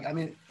really like, I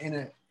mean,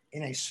 in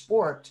a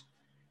sport,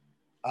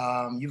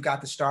 you've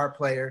got the star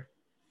player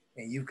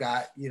and you've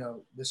got,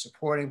 the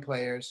supporting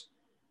players.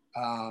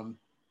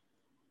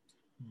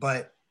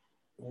 But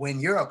when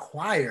you're a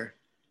choir,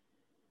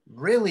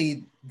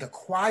 really the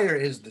choir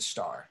is the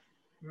star.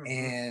 Mm-hmm.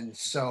 And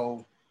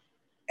so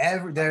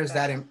there's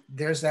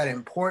that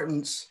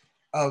importance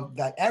of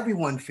that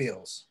everyone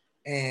feels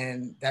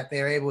and that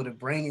they're able to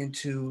bring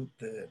into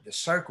the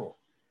circle.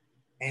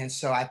 And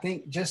so I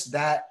think just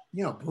that,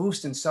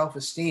 boost in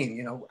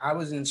self-esteem. I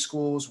was in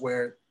schools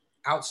where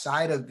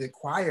outside of the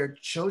choir,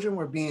 children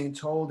were being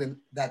told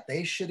that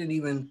they shouldn't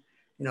even,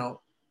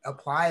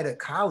 apply to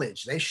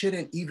college. They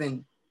shouldn't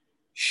even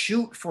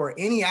shoot for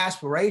any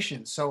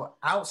aspiration. So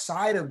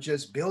outside of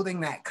just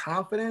building that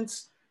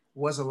confidence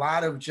was a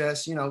lot of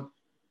just,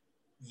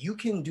 you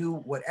can do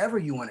whatever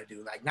you want to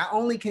do. Like, not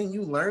only can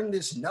you learn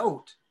this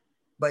note,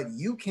 but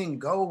you can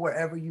go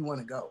wherever you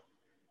want to go.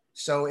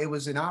 So it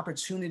was an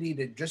opportunity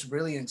to just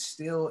really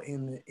instill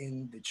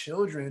in the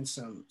children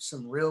some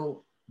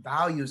real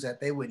values that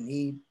they would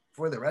need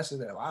for the rest of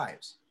their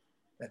lives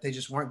that they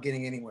just weren't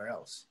getting anywhere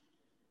else.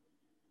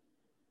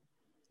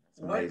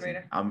 Amazing.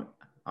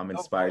 I'm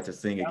inspired to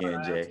sing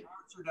again, Jay.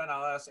 I'm going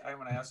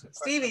to ask it.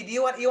 Stevie, do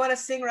you want to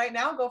sing right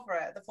now? Go for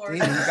it. The floor.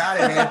 Stevie, you got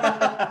it,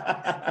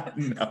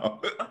 man.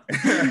 No,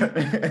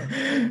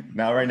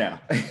 not right now.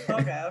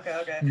 Okay.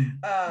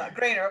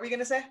 Grainer, what were you going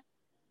to say?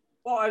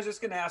 Well, I was just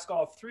going to ask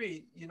all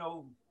three,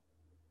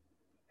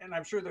 and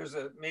I'm sure there's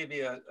maybe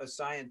a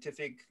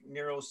scientific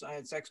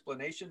neuroscience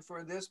explanation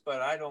for this,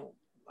 but I don't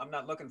I'm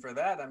not looking for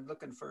that. I'm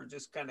looking for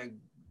just kind of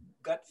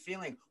gut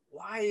feeling.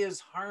 Why is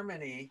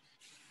harmony,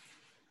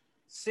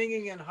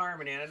 singing in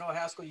harmony? And I know,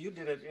 Haskell, you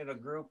did it in a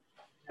group,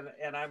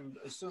 and I'm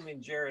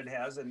assuming Jared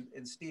has,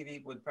 and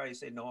Stevie would probably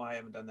say, no, I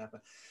haven't done that.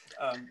 But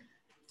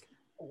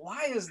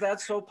why is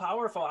that so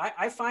powerful?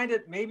 I find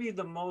it maybe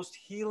the most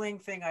healing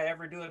thing I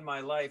ever do in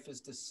my life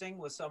is to sing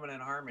with someone in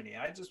harmony.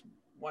 I just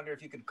wonder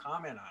if you could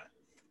comment on it.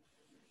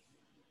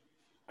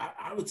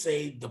 I would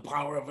say the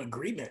power of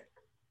agreement.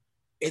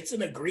 It's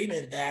an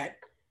agreement that,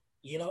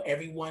 you know,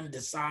 everyone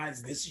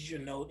decides this is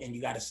your note and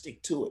you got to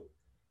stick to it.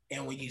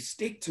 And when you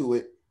stick to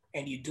it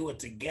and you do it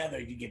together,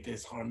 you get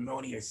this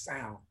harmonious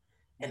sound.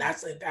 And I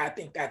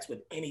think that's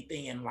with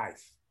anything in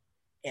life.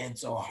 And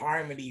so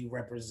harmony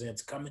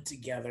represents coming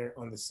together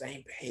on the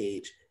same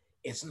page.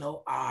 It's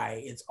no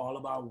I, it's all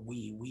about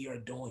we. We are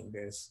doing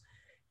this.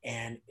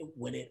 And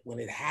when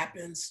it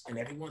happens and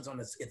everyone's on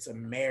this, it's a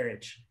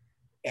marriage.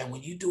 And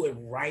when you do it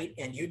right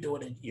and you're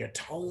doing it, your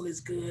tone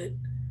is good,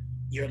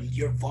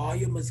 your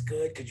volume is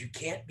good, because you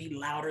can't be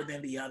louder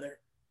than the other,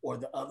 or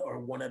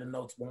one of the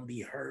notes won't be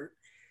heard.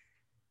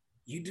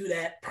 You do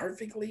that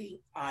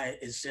perfectly.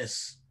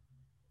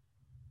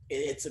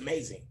 It's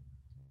amazing.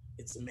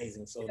 It's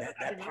amazing. So that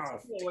power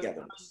of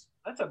togetherness.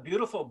 That's a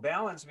beautiful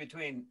balance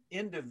between the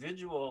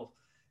individual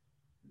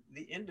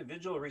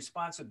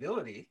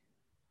responsibility,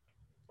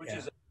 which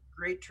is a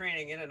great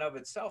training in and of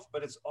itself,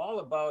 but it's all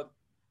about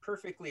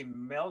perfectly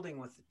melding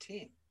with the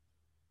team.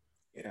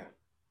 Yeah.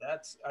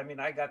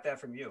 I got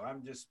that from you.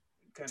 I'm just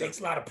takes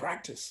a lot of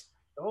practice.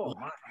 Oh,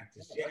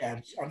 practice.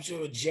 Yeah, I'm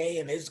sure Jay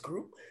and his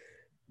group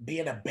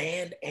being a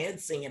band and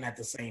singing at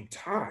the same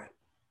time.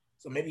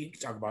 So maybe you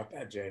can talk about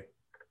that, Jay.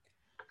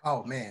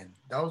 Oh man,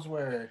 that was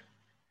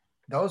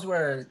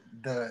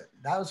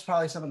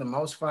probably some of the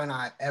most fun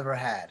I ever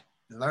had.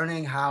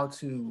 Learning how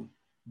to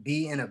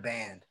be in a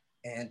band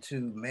and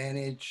to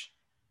manage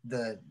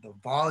the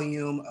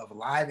volume of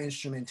live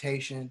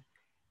instrumentation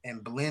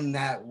and blend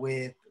that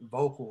with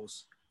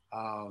vocals.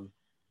 And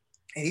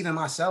even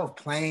myself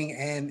playing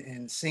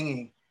and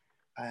singing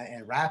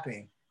and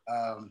rapping.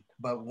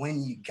 But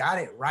when you got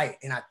it right,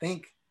 and I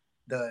think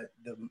the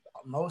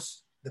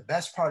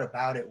best part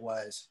about it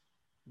was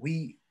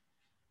we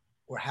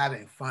were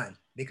having fun,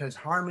 because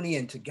harmony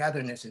and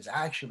togetherness is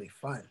actually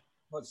fun.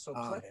 Well, it's so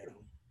clever.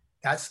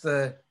 That's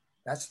the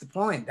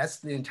point. That's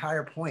the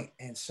entire point.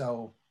 And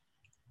so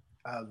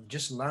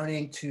just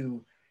learning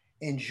to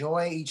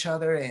enjoy each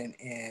other,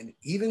 and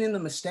even in the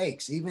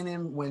mistakes, even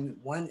in when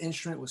one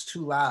instrument was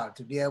too loud,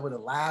 to be able to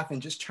laugh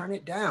and just turn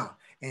it down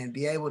and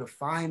be able to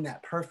find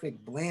that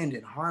perfect blend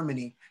and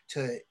harmony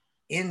to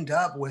end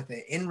up with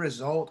an end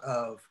result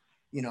of,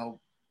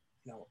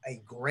 a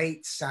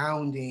great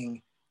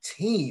sounding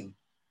team.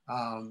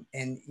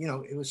 And,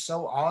 it was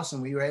so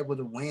awesome. We were able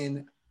to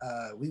win.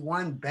 We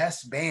won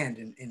best band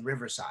in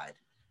Riverside.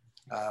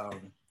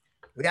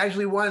 We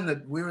actually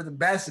we were the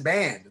best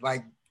band.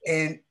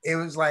 And it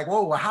was like,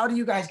 whoa, well, how do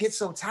you guys get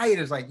so tight?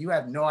 It's like, you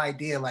have no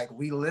idea. Like,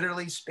 we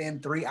literally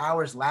spend 3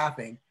 hours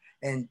laughing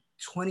and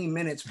 20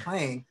 minutes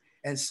playing,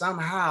 and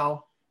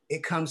somehow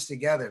it comes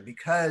together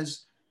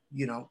because,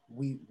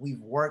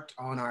 we've worked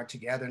on our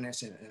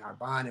togetherness and our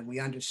bond, and we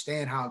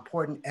understand how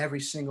important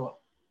every single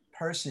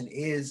person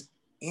is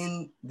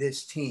in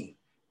this team.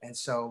 And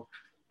so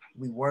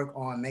we work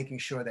on making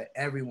sure that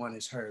everyone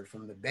is heard,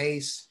 from the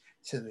bass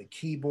to the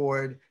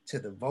keyboard, to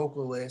the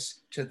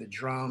vocalist, to the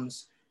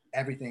drums.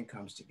 Everything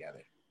comes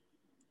together.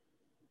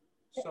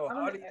 So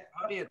how do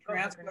you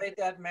translate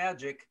that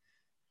magic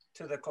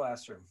to the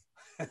classroom?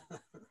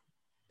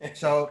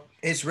 So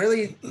it's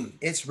really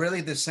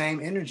the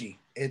same energy.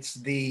 It's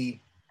the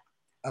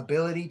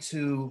ability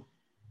to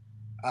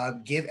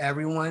give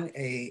everyone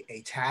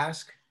a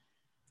task,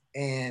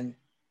 and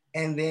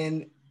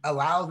then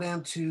allow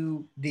them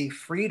to the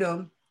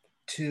freedom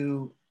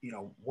to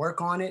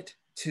work on it,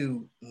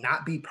 to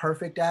not be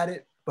perfect at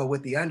it, but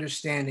with the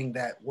understanding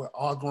that we're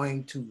all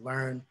going to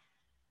learn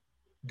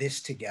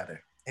this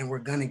together and we're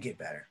going to get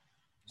better.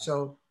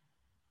 So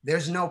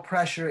there's no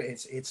pressure.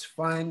 It's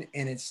fun,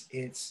 and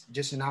it's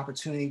just an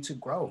opportunity to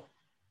grow.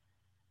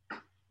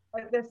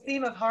 The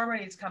theme of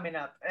harmony is coming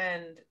up,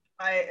 and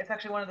it's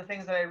actually one of the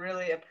things that I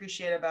really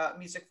appreciate about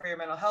Music for Your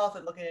Mental Health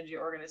and looking into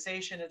your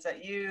organization is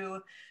that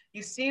you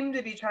seem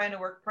to be trying to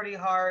work pretty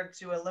hard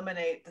to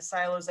eliminate the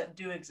silos that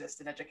do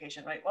exist in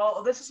education, right?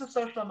 Well, this is a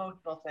social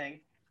emotional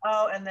thing.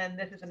 Oh, and then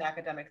this is an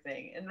academic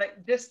thing. And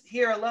just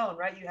here alone,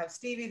 right? You have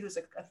Stevie, who's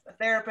a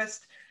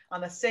therapist, on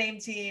the same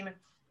team,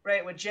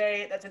 right? With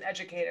Jay, that's an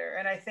educator.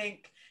 And I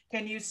think,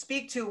 can you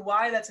speak to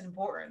why that's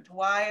important?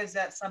 Why is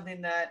that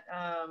something that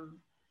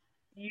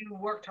you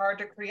worked hard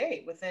to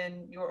create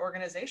within your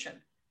organization?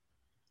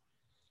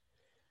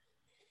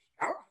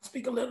 I'll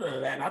speak a little to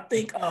that. I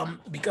think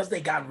because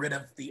they got rid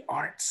of the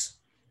arts,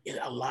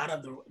 a lot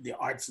of the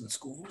arts in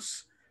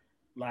schools,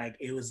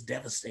 it was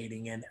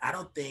devastating. And I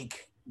don't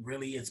think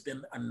really it's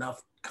been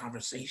enough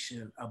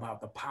conversation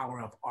about the power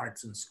of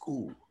arts in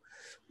school.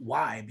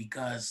 Why?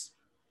 Because,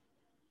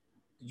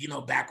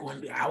 back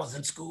when I was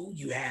in school,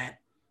 you had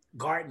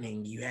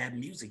gardening, you had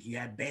music, you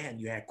had band,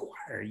 you had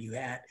choir, you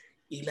had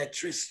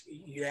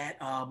electricity, you had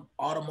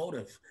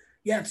automotive.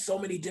 You had so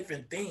many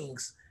different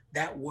things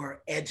that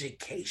were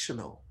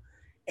educational.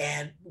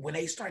 And when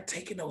they start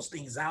taking those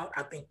things out,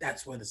 I think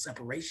that's where the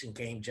separation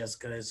came,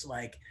 Jessica. It's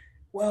like,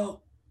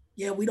 well,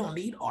 yeah, we don't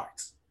need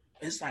arts.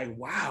 It's like,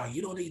 wow,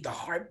 you don't need the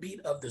heartbeat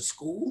of the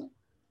school.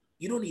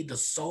 You don't need the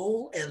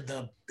soul and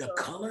the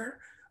color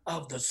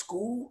of the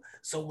school.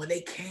 So when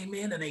they came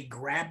in and they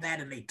grabbed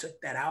that and they took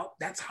that out,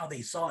 that's how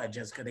they saw it,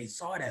 Jessica. They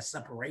saw it as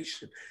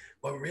separation,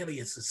 but really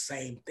it's the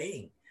same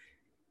thing.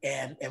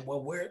 And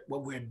what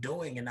we're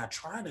doing and not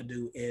trying to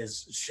do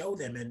is show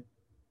them, and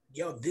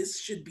this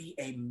should be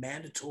a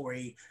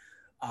mandatory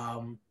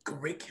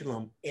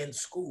curriculum in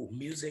school: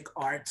 music,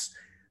 arts,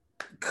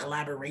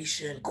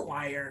 collaboration,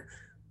 choir,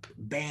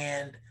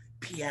 band,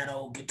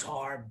 piano,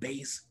 guitar,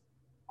 bass.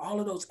 All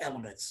of those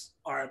elements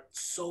are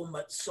so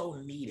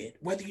needed,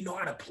 whether you know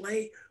how to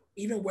play,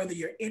 even whether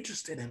you're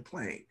interested in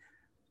playing.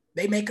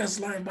 They make us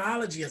learn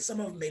biology, and some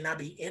of them may not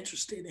be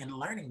interested in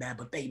learning that,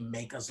 but they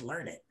make us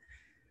learn it.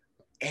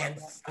 And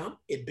some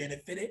it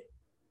benefited,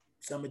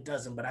 some it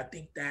doesn't. But I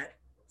think that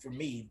for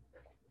me,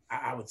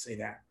 I would say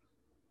that.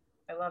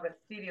 I love it.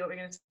 Stevie, what were you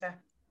going to say?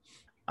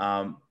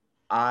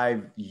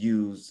 I've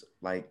used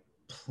like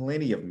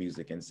plenty of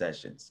music in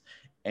sessions.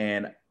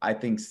 And I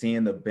think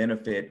seeing the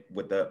benefit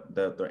with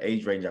the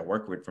age range I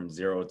work with from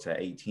 0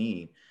 to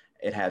 18,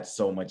 it had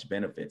so much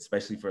benefit,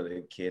 especially for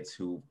the kids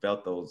who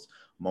felt those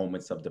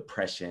moments of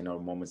depression or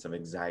moments of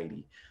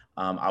anxiety.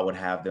 I would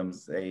have them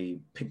say,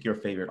 pick your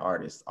favorite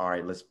artist. All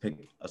right, let's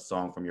pick a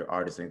song from your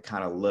artist and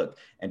kind of look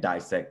and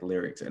dissect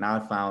lyrics. And I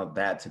found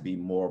that to be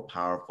more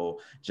powerful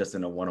just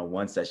in a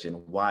one-on-one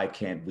session. Why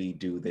can't we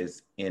do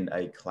this in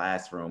a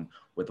classroom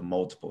with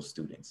multiple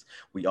students?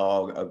 We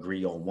all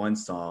agree on one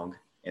song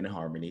in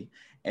harmony,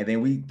 and then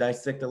we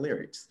dissect the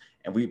lyrics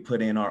and we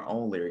put in our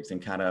own lyrics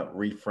and kind of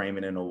reframe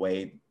it in a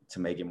way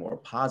to make it more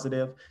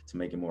positive, to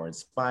make it more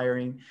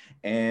inspiring.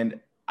 And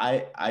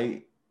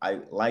I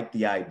like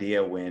the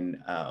idea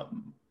when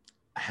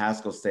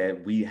Haskell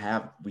said we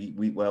have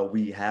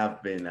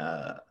been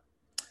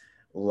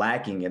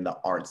lacking in the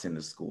arts in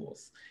the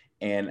schools.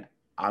 And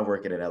I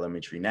work at an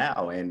elementary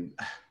now, and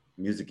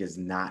music is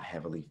not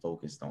heavily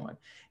focused on.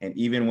 And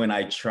even when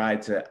I've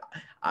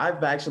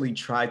actually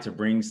tried to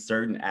bring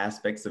certain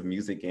aspects of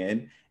music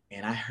in,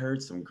 and I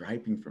heard some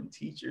griping from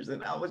teachers,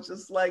 and I was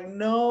just like,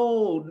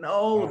 no,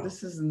 wow.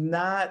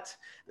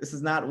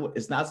 It's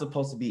not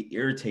supposed to be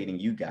irritating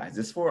you guys.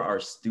 It's for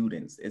our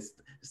students. It's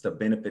the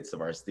benefits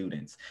of our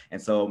students.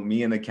 And so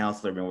me and the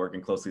counselor have been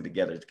working closely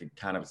together to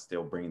kind of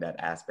still bring that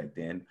aspect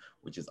in,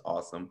 which is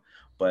awesome.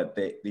 But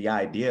the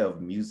idea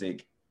of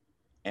music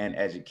and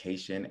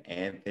education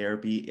and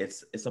therapy,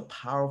 it's a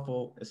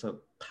powerful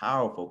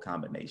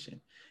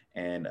combination.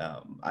 And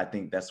I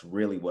think that's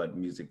really what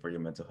Music for Your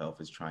Mental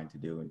Health is trying to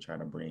do and trying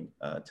to bring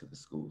to the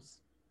schools.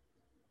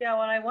 Yeah,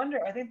 well, I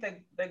wonder, I think the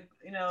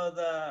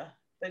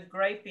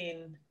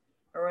griping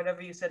or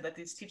whatever you said that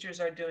these teachers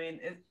are doing,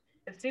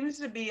 it seems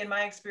to be, in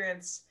my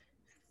experience,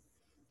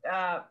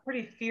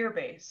 pretty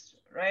fear-based,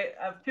 right?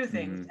 Of two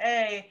things. Mm-hmm.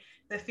 A,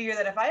 the fear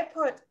that if I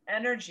put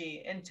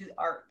energy into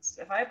arts,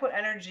 if I put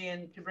energy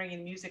into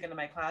bringing music into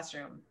my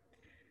classroom,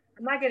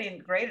 I'm not getting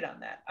graded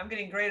on that. I'm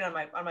getting graded on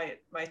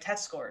my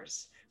test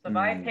scores. So if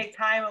I take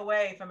time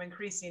away from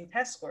increasing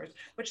test scores,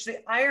 which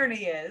the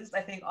irony is,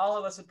 I think all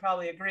of us would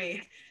probably agree,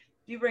 if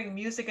you bring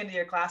music into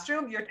your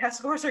classroom, your test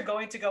scores are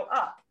going to go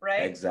up,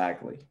 right?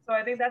 Exactly. So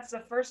I think that's the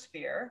first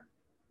fear.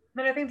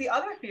 Then I think the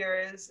other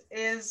fear is,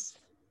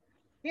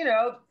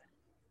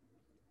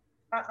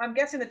 I'm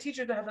guessing the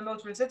teachers that have the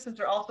most resistance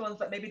are also ones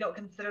that maybe don't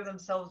consider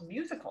themselves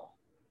musical.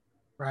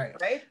 Right.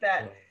 Right?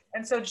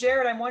 And so,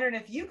 Jared, I'm wondering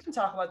if you can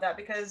talk about that,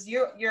 because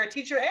you're a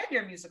teacher and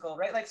you're musical,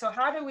 right? Like, so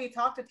how do we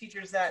talk to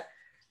teachers that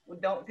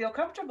don't feel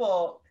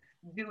comfortable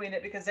doing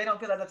it because they don't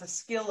feel that that's a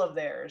skill of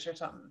theirs or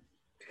something?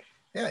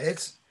 Yeah,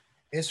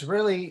 it's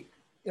really,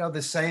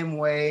 the same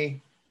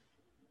way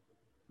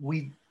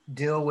we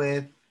deal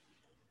with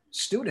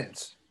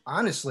students,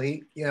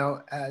 honestly,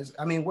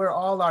 we're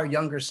all our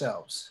younger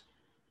selves,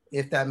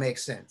 if that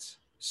makes sense.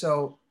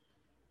 So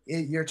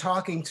you're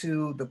talking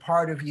to the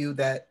part of you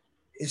that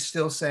is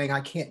still saying,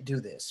 I can't do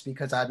this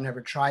because I've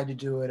never tried to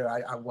do it, or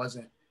I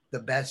wasn't the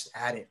best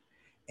at it.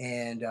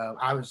 And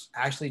I was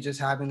actually just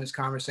having this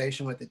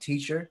conversation with a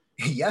teacher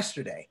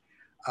yesterday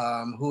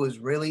who was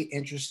really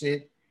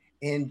interested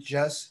in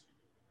just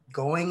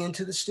going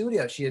into the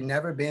studio. She had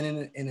never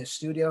been in a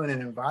studio, in an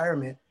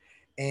environment.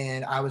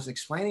 And I was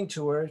explaining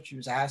to her, she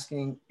was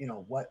asking,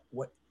 what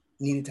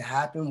needed to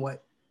happen,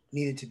 what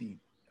needed to be,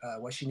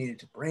 what she needed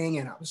to bring.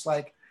 And I was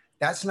like,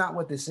 that's not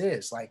what this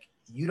is. Like,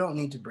 you don't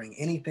need to bring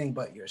anything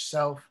but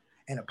yourself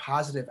and a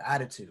positive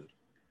attitude.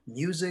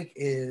 Music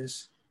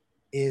is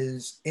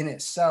in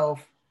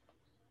itself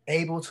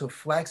able to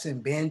flex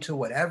and bend to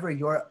whatever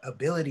your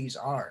abilities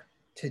are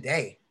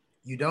today.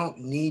 You don't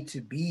need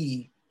to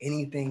be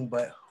anything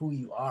but who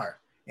you are.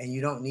 And you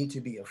don't need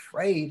to be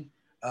afraid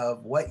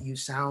of what you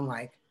sound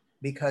like,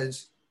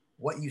 because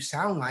what you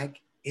sound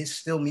like is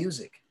still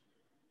music.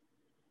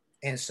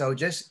 And so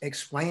just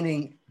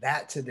explaining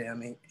that to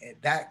them,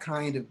 that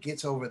kind of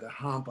gets over the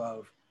hump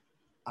of,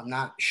 I'm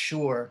not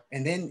sure.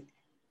 And then,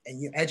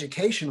 and you,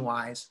 education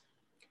wise,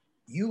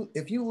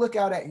 if you look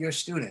out at your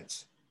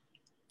students,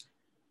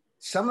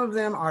 some of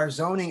them are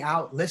zoning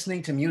out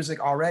listening to music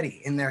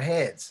already in their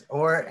heads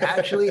or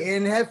actually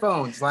in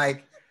headphones.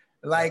 Like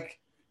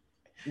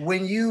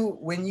when you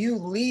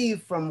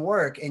leave from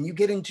work and you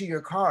get into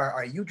your car,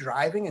 are you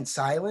driving in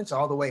silence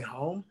all the way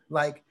home?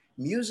 Like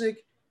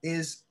music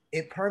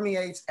it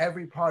permeates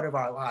every part of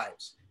our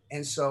lives.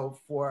 And so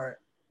for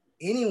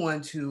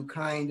anyone to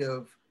kind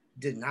of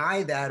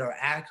deny that or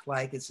act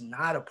like it's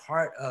not a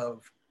part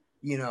of,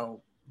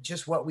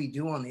 just what we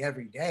do on the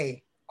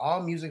everyday,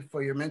 all music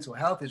for your mental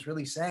health is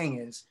really saying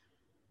is,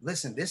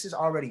 listen, this is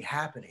already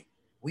happening.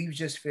 We've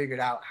just figured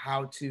out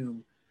how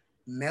to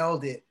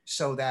meld it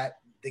so that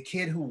the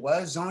kid who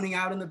was zoning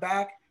out in the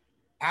back,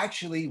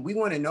 actually, we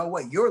want to know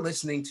what you're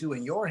listening to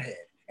in your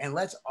head, and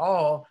let's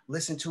all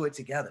listen to it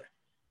together.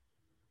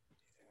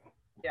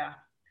 Yeah.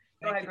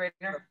 Go ahead,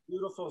 Graydon.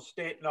 Beautiful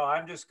state. No,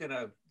 I'm just going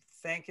to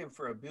thank him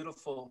for a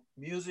beautiful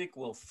music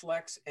will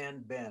flex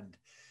and bend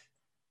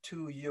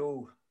to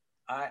you.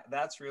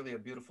 That's really a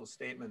beautiful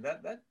statement.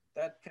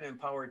 That can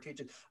empower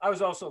teachers. I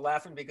was also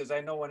laughing because I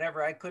know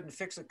whenever I couldn't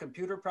fix a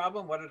computer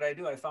problem, what did I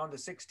do? I found a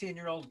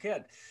 16-year-old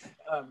kid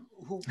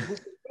who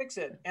could fix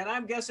it. And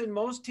I'm guessing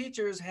most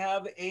teachers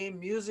have a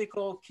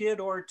musical kid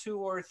or two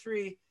or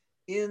three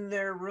in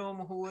their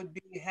room who would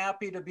be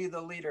happy to be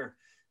the leader.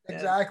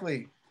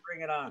 Exactly.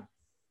 Bring it on.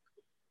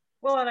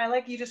 Well, and I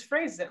like you just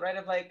phrased it, right?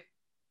 Of like,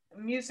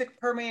 music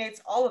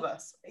permeates all of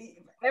us.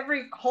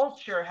 Every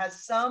culture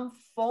has some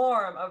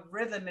form of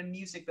rhythm and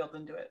music built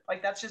into it.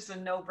 Like that's just a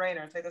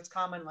no-brainer. It's like that's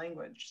common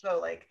language.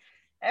 So like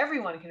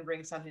everyone can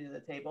bring something to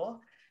the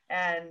table,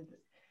 and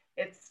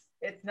it's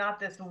not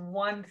this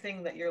one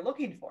thing that you're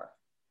looking for,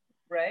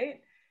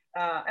 right?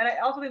 And I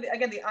also think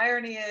again the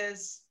irony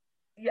is,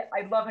 yeah,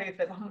 I love how you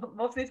said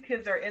most of these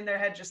kids are in their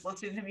head just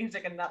listening to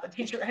music and not the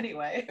teacher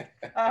anyway.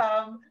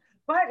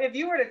 But if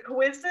you were to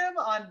quiz them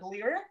on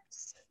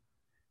lyrics,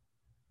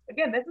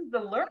 again, this is the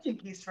learning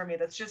piece for me.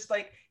 That's just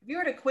like, if you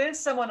were to quiz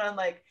someone on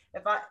like,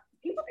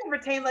 people can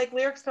retain like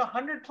lyrics to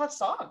 100+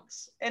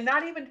 songs and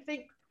not even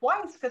think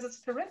twice because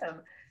it's to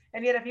rhythm.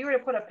 And yet if you were to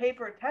put a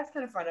paper test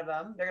in front of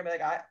them, they're gonna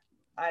be like,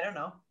 I don't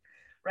know,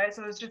 right?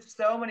 So there's just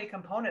so many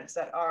components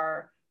that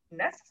are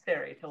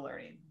necessary to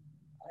learning.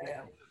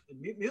 Yeah.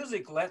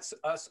 Music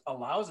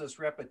allows us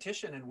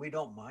repetition and we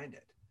don't mind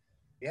it.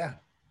 Yeah.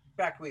 In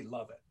fact, we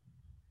love it.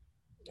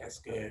 That's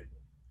good.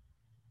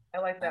 I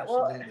like that.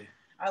 Absolutely. Well,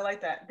 I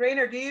like that.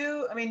 Brainer,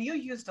 you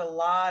used a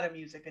lot of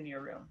music in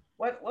your room.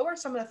 What were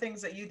some of the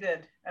things that you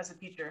did as a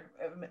teacher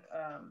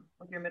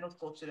with your middle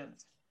school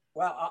students?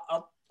 Well,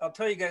 I'll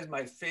tell you guys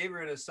my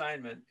favorite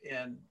assignment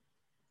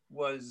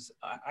was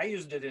I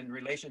used it in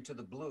relation to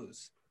the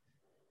blues.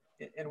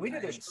 And we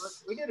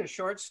did a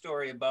short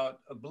story about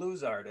a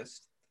blues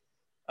artist.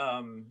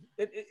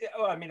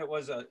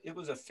 It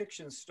was a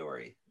fiction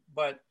story,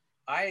 but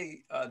I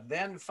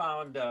then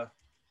found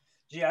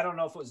I don't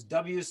know if it was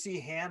W.C.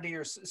 Handy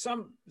or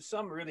some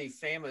really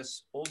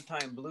famous old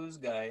time blues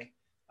guy.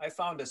 I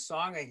found a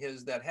song of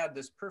his that had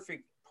this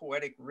perfect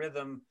poetic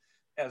rhythm,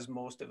 as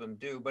most of them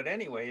do. But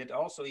anyway, it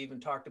also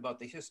even talked about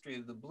the history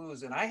of the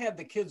blues. And I had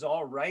the kids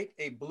all write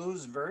a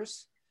blues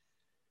verse.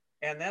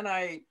 And then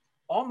I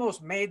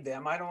almost made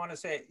them, I don't want to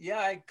say, yeah,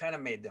 I kind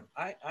of made them.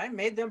 I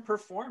made them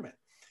perform it.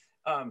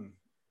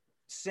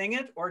 Sing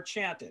it or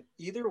chant it,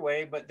 either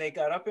way, but they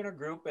got up in a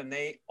group and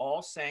they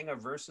all sang a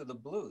verse of the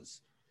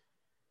blues.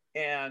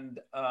 And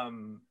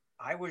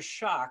I was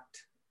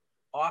shocked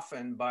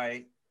often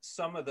by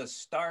some of the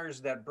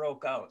stars that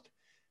broke out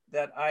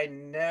that I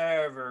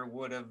never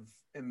would have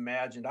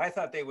imagined. I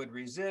thought they would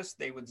resist,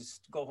 they would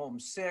just go home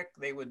sick,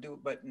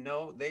 but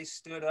no, they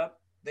stood up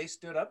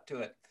to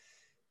it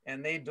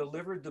and they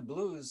delivered the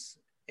blues.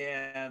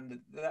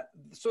 And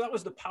so that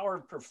was the power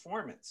of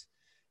performance,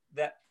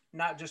 that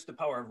not just the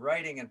power of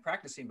writing and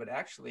practicing, but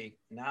actually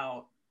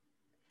now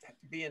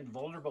being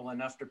vulnerable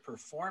enough to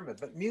perform it.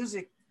 But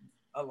music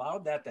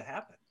allowed that to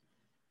happen.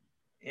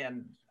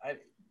 And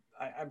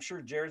I'm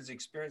sure Jared's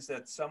experienced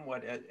that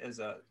somewhat as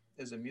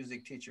a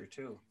music teacher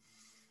too.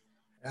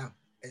 Yeah.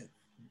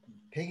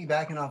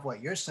 Piggybacking off what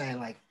you're saying,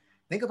 like,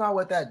 think about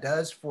what that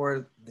does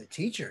for the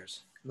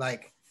teachers,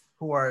 like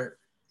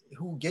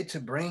who get to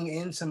bring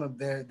in some of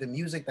the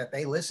music that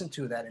they listen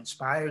to that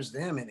inspires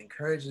them and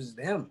encourages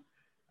them.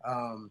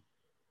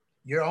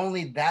 You're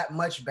only that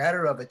much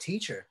better of a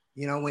teacher,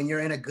 when you're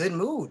in a good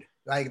mood.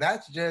 Like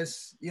that's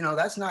just,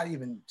 that's not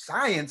even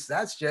science.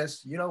 That's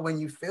just, when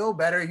you feel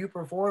better, you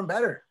perform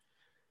better.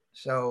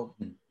 So,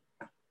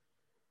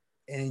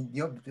 and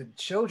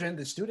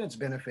the students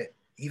benefit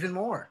even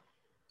more.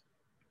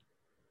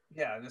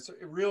 Yeah, and it's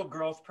a real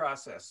growth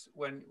process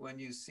when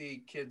you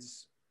see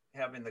kids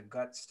having the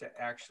guts to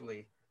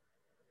actually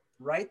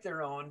write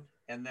their own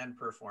and then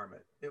perform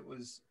it. It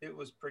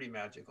was pretty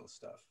magical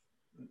stuff.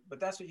 But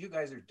that's what you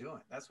guys are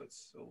doing. That's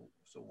what's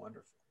so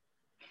wonderful.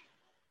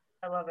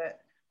 I love it.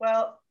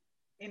 Well,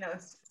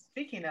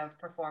 speaking of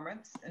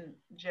performance, and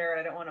Jared,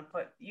 I don't want to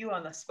put you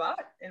on the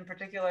spot in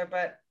particular,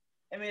 but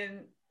I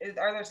mean,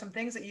 are there some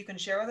things that you can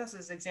share with us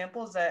as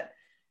examples that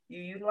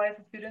you utilize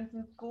with students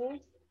in schools?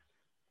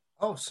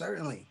 Oh,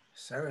 certainly,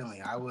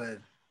 certainly. I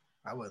would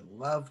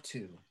love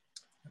to.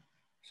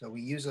 So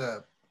we use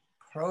a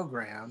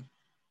program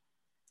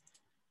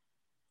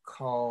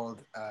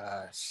called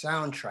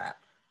Soundtrap.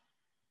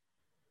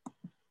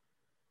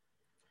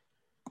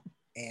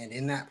 And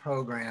in that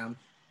program,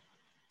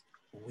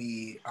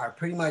 we are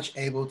pretty much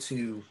able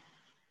to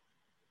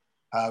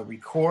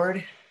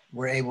record.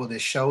 We're able to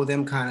show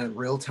them kind of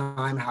real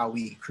time how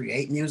we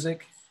create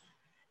music,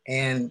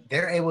 and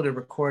they're able to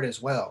record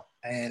as well.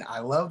 And I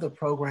love the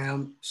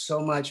program so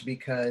much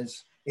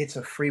because it's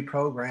a free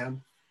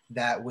program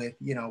that with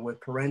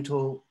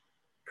parental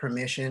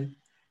permission,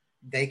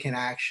 they can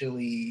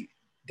actually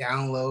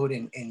download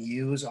and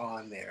use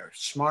on their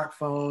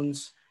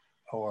smartphones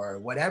or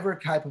whatever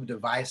type of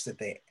device that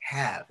they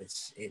have.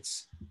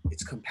 It's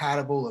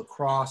compatible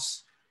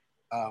across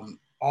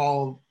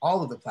all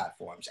of the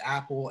platforms,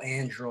 Apple,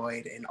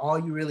 Android, and all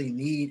you really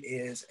need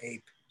is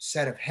a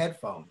set of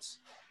headphones,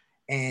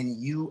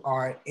 and you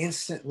are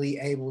instantly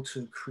able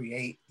to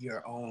create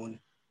your own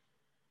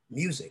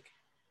music.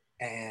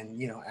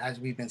 And as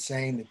we've been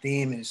saying, the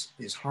theme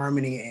is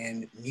harmony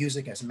and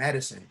music as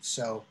medicine.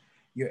 So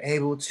you're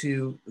able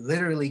to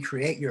literally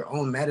create your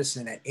own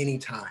medicine at any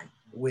time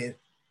with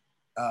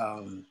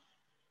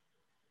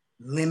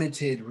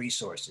limited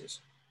resources.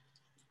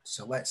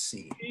 So let's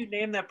see. Can you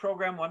name that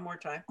program one more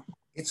time?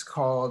 It's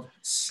called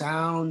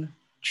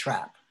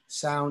Soundtrap.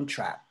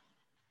 Soundtrap.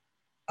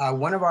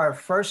 One of our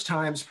first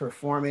times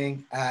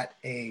performing at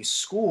a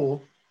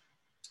school,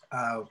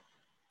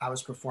 I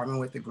was performing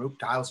with the group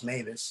Dials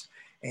Mavis,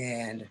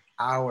 and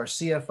our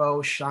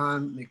CFO,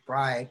 Sean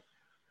McBride,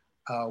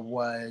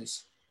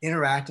 was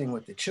interacting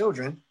with the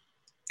children,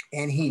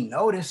 and he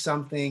noticed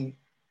something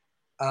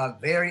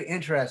very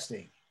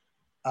interesting.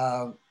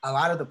 A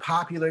lot of the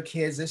popular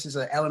kids, this is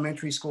an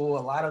elementary school,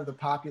 a lot of the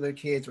popular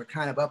kids were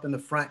kind of up in the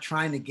front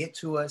trying to get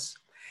to us.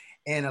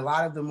 And a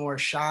lot of the more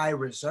shy,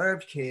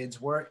 reserved kids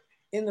were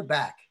in the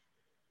back.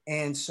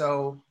 And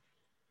so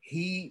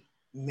he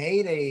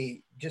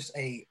made just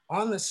a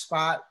on the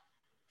spot,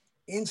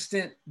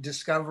 instant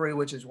discovery,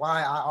 which is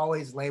why I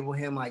always label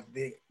him like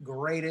the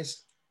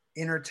greatest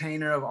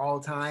entertainer of all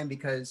time,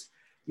 because,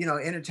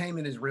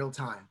 entertainment is real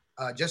time,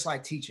 just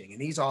like teaching.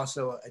 And he's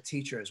also a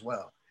teacher as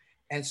well.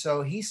 And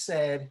so he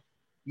said,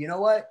 you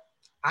know what?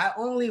 I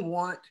only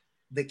want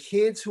the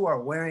kids who are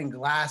wearing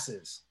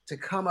glasses to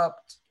come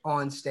up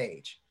on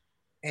stage,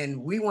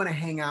 and we want to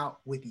hang out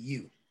with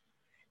you.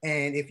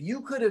 And if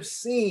you could have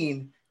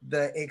seen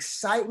the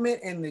excitement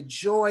and the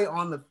joy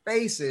on the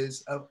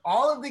faces of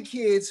all of the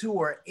kids who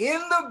were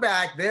in the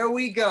back, there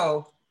we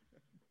go.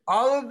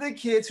 All of the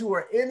kids who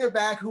were in the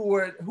back,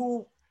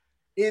 who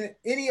in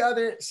any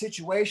other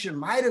situation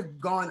might have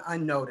gone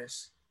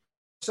unnoticed.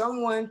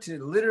 Someone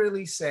to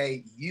literally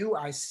say,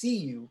 I see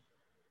you,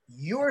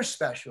 you're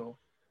special,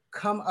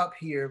 come up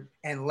here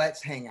and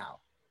let's hang out.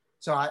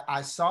 So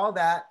I saw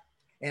that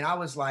and I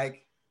was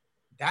like,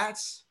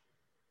 that's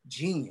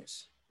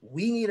genius.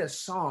 We need a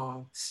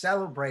song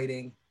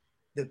celebrating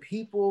the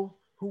people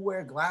who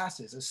wear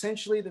glasses,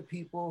 essentially the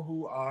people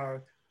who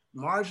are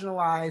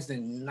marginalized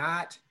and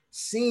not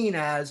seen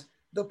as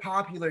the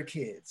popular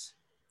kids,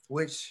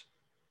 which,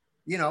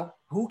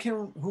 who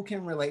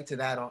can relate to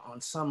that on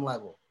some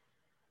level?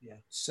 Yeah.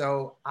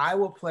 So I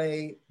will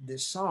play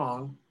this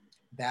song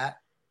that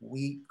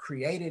we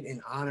created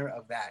in honor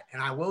of that.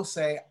 And I will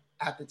say,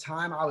 at the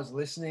time I was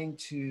listening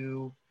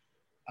to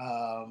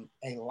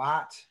a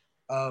lot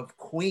of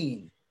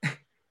Queen,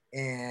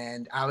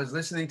 and I was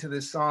listening to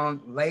this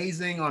song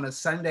lazing on a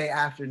Sunday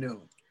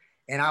afternoon.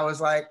 And I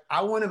was like,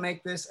 I want to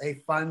make this a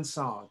fun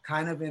song,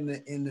 kind of in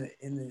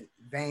the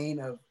vein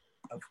of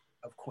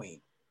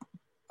Queen,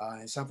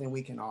 and something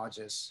we can all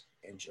just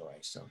enjoy.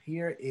 So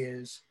here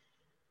is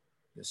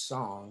the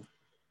song,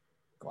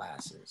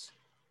 Glasses.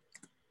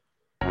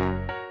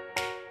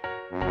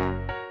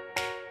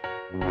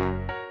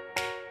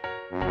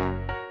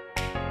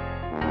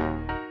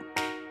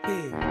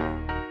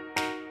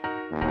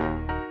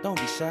 Don't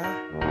be shy.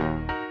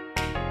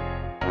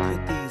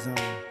 Put these on.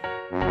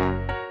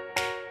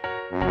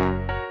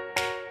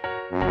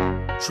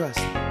 Trust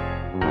me.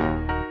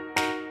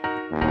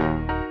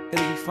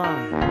 It'll be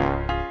fine.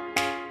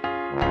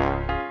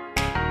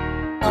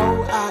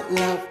 Oh, I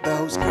love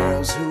those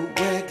girls who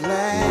wear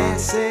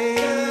glasses.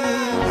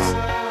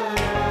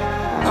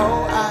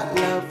 Oh, I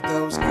love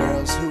those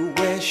girls who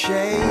wear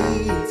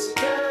shades.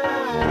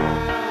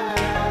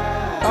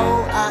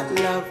 Oh, I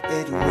love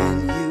it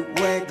when you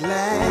wear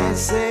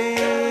glasses.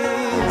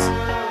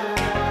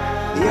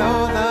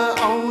 You're the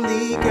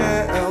only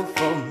girl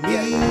for me.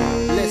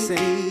 Yeah,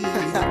 listen.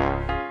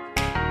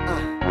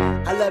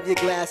 I love love your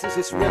glasses,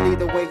 it's really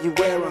the way you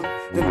wear them.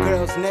 Them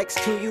girls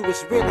next to you,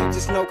 it's really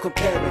just no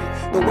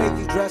comparing. The way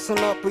you dress them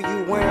up or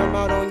you wear them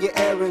out on your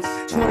errands.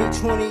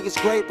 2020 is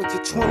great, but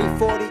your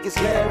 2040 is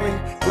glaring.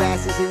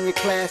 Glasses in your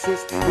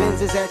classes,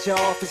 lenses at your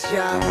office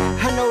job.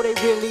 I know they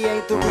really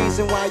ain't the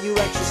reason why you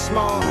extra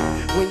small.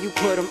 When you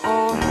put them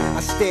on, I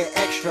stare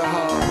extra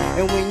hard.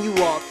 And when you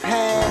walk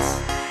past,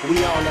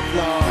 we all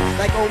applaud.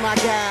 Like, oh my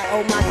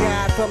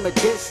God, from a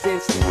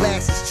distance.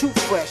 Glasses too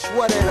fresh,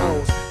 what are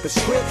those?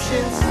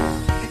 Prescriptions?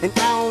 And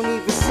I don't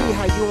even see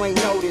how you ain't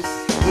noticed.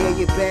 Yeah,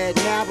 you're bad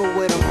now, but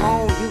with them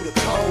on, you the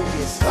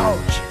coldest.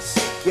 Gorgeous.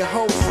 Your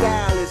whole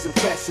style is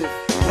impressive.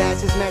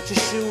 Glasses match your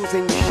shoes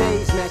and your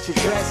shades match your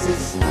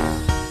dresses.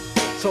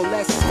 So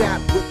let's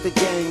stop with the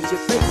games.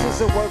 Your face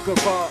is a work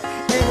of art,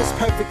 and it's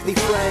perfectly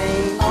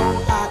framed.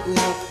 Oh, I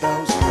love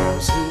those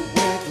girls who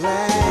wear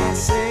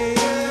glasses.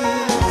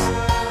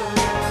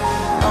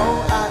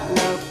 Oh, I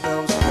love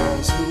those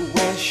girls who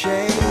wear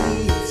shades.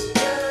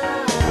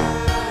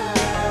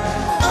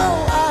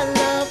 Oh, I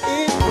love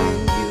it when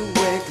you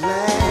wear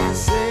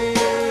glasses.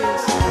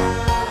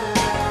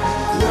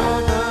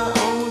 You're the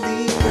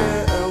only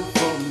girl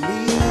for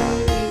me.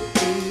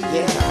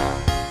 Yeah.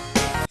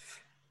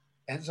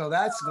 And so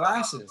that's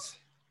Glasses.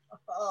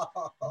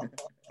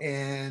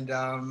 And,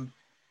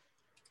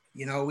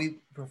 you know, we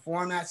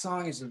perform that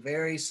song. It's a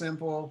very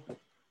simple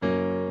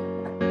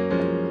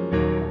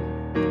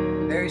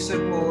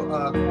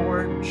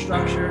chord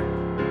structure.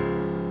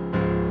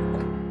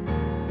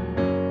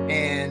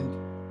 And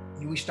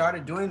we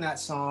started doing that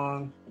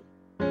song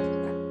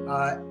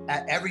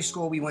at every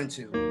school we went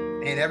to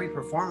and every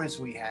performance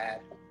we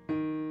had.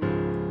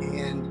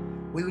 And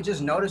we would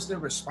just notice the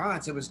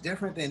response. It was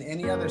different than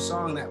any other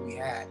song that we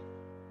had.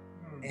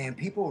 And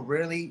people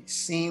really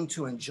seemed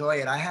to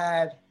enjoy it. I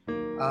had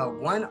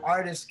one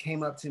artist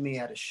came up to me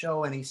at a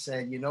show and he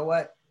said, you know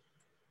what?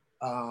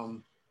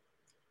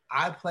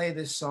 I play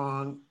this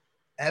song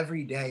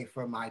every day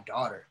for my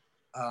daughter.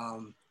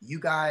 You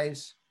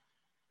guys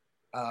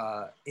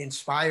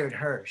inspired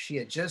her. She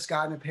had just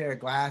gotten a pair of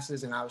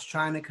glasses and I was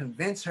trying to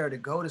convince her to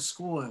go to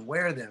school and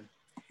wear them.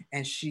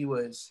 And she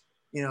was,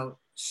 you know,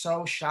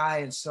 so shy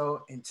and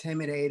so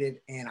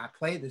intimidated. And I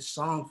played this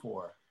song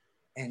for her.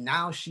 And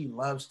now she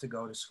loves to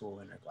go to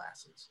school in her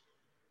glasses.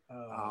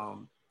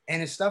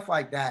 And it's stuff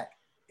like that,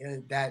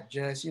 that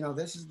just, you know,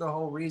 this is the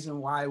whole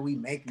reason why we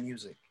make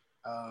music,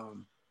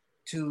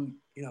 to,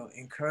 you know,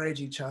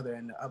 encourage each other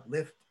and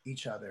uplift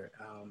each other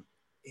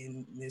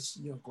in this,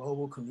 you know,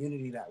 global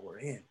community that we're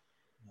in.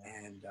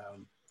 And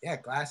yeah,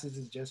 Glasses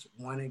is just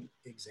one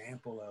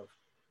example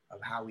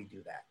of how we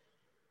do that.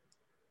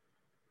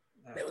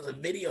 There was a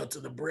video to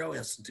the Braille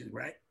Institute,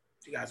 right?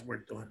 You guys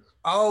worked on.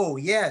 Oh,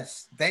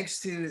 yes. Thanks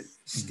to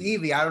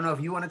Stevie. I don't know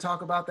if you want to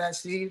talk about that,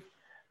 Steve?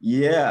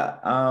 Yeah.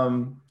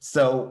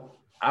 So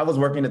I was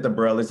working at the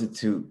Braille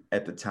Institute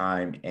at the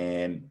time,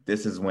 and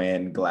this is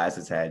when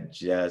Glasses had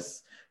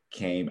just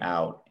came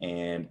out.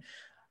 And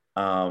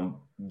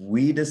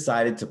we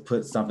decided to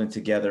put something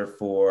together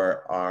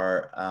for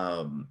our,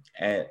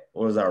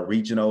 our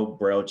regional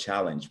Braille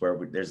challenge, where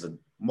there's a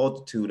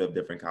multitude of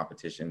different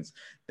competitions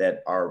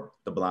that are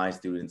the blind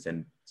students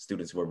and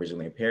students who are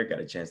visually impaired got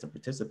a chance to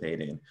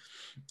participate in.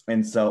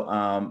 And so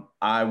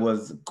I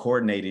was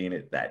coordinating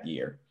it that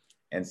year.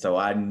 And so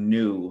I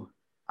knew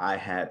I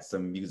had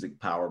some music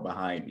power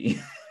behind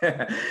me.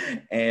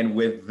 And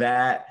with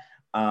that,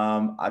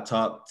 I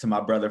talked to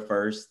my brother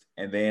first,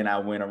 and then I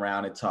went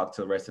around and talked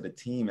to the rest of the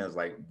team. I was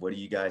like, what are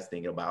you guys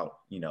thinking about,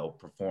 you know,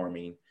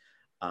 performing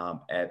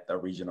at the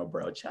Regional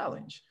Braille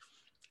Challenge?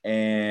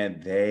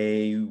 And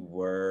they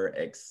were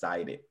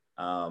excited.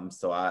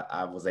 So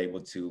I was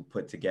able to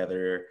put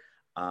together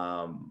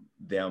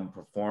them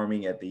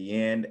performing at the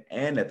end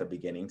and at the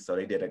beginning. So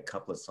they did a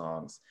couple of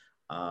songs,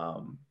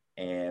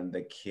 and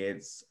the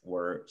kids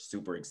were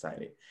super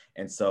excited.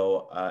 And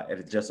so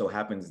it just so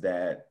happens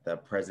that the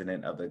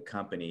president of the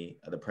company,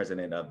 the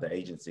president of the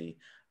agency,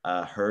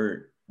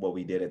 heard what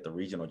we did at the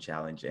regional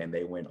challenge, and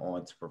they went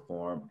on to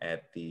perform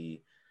at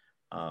the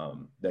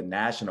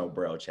National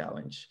Braille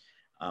Challenge,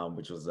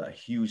 which was a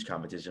huge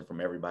competition from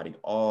everybody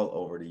all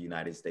over the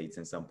United States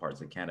and some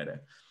parts of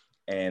Canada.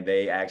 And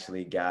they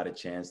actually got a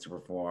chance to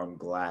perform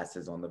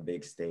Glasses on the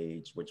big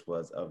stage, which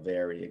was a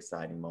very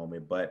exciting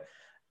moment. But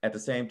at the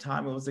same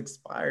time, it was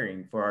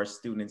inspiring for our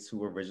students who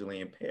were visually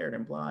impaired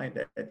and blind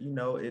that you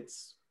know,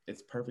 it's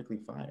perfectly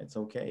fine. It's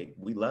okay.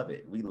 We love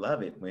it. We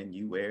love it when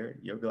you wear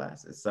your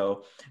glasses.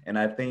 So, and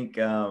I think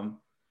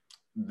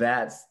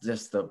that's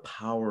just the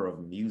power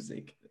of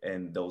music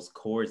and those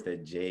chords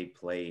that Jay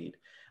played.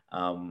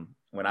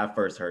 When I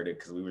first heard it,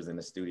 because we was in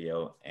the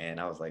studio, and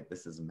I was like,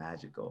 this is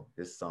magical.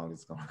 This song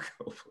is gonna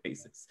go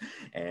places.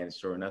 And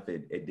sure enough,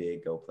 it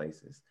did go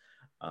places.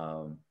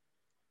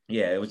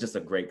 Yeah, it was just a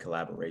great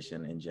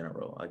collaboration in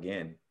general.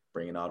 Again,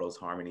 bringing all those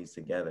harmonies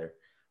together.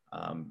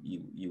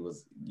 You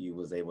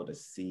was able to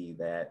see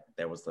that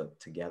there was a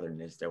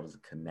togetherness, there was a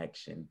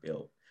connection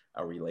built,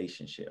 a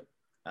relationship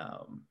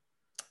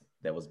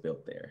that was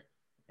built there.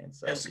 And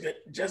so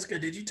Jessica,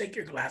 did you take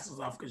your glasses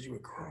off because you were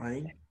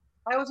crying?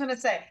 I was gonna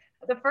say,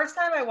 The first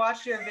time I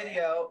watched your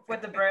video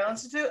with the Braille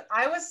Institute,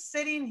 I was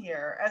sitting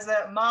here as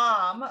a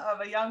mom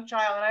of a young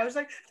child, and I was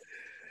like,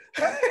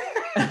 so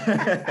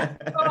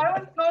I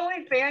was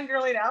totally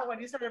fangirling out when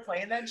you started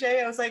playing that,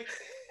 Jay. I was like,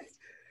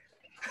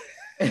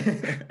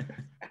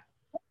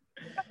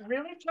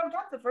 really choked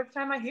up the first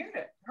time I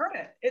heard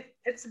it.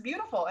 It's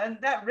beautiful,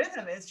 and that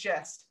rhythm is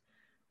just,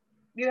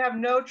 you have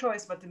no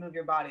choice but to move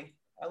your body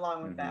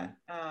along with that.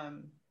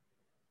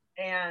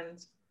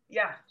 And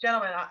yeah,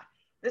 gentlemen,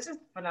 this is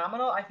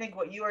phenomenal. I think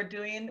what you are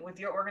doing with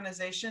your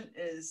organization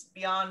is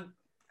beyond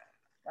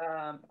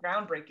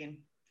groundbreaking.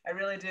 I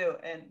really do.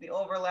 And the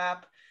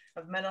overlap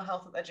of mental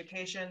health with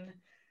education.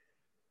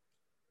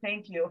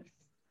 Thank you.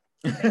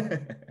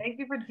 Thank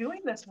you for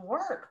doing this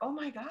work. Oh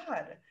my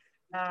God.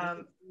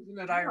 Isn't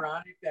it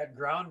ironic that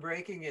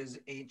groundbreaking is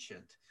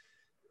ancient?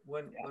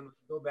 When we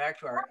go back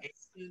to our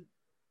ancient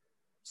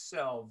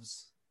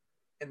selves,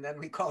 and then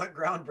we call it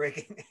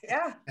groundbreaking.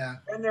 Yeah.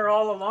 And they're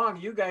all along.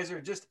 You guys are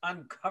just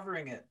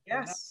uncovering it.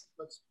 Yes. That's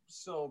what's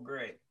so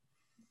great.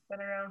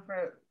 Been around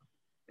for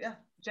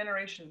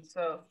generations.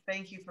 So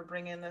thank you for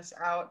bringing this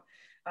out.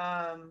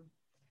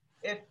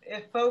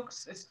 If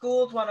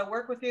schools want to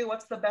work with you,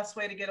 what's the best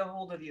way to get a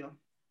hold of you?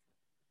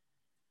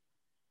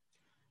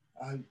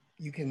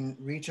 You can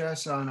reach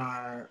us on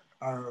our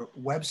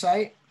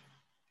website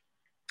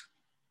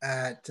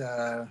at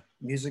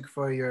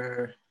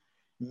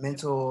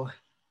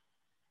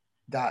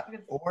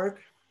musicforyourmental.org.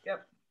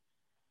 Yep.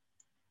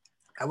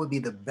 That would be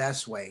the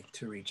best way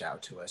to reach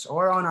out to us,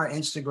 or on our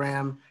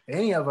Instagram,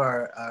 any of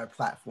our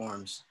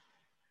platforms.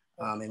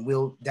 And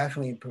we'll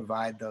definitely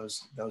provide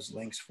those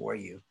links for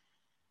you.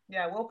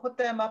 Yeah, we'll put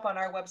them up on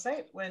our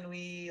website when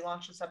we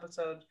launch this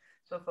episode,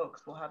 so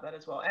folks will have that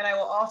as well. And I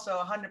will also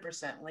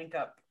 100% link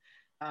up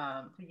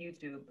to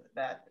YouTube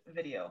that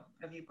video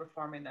of you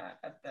performing that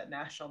at the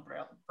National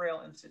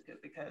Braille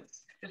Institute,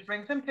 because just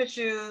bring some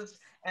tissues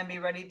and be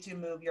ready to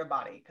move your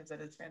body, because it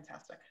is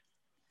fantastic.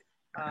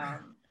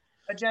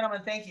 But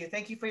gentlemen, thank you.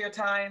 Thank you for your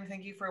time.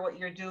 Thank you for what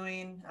you're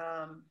doing,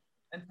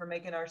 and for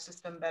making our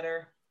system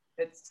better.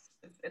 It's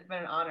been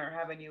an honor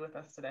having you with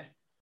us today.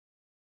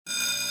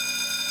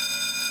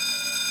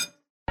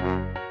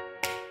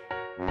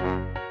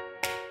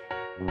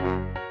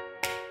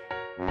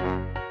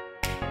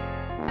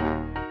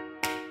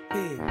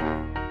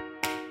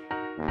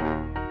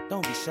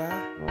 Don't be shy.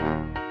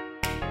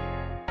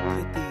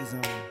 Put these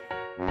on.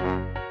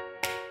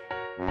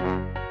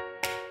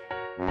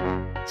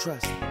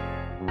 Trust me.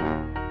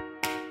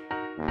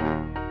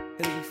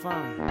 It'll be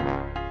fine.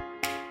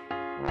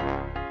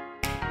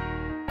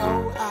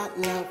 Oh, I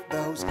love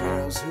those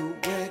girls who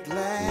wear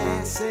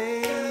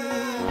glasses.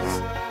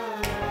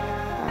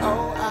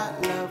 Oh, I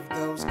love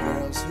those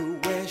girls who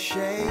wear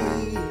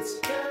shades.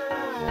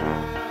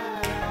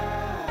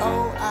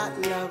 Oh, I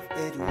love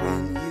it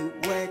when you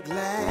wear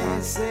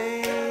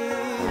glasses.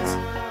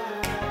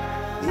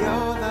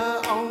 You're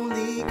the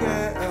only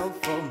girl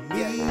for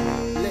me.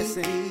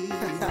 Listen.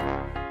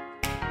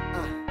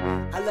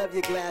 I love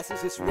your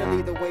glasses, it's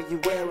really the way you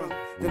wear them.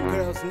 Them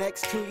girls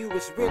next to you,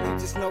 it's really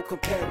just no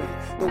comparing.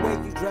 The way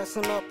you dress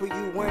them up or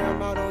you wear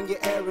them out on your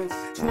errands.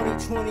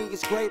 2020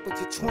 is great, but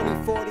your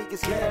 2040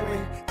 is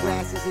glaring.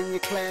 Glasses in your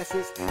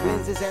classes,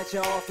 lenses at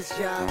your office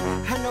job.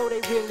 I know they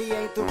really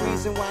ain't the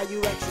reason why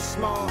you extra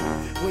small.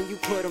 When you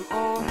put them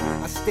on,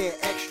 I stare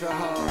extra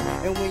hard.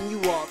 And when you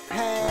walk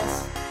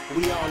past,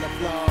 we all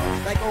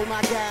applaud. Like, oh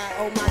my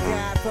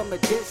God, from a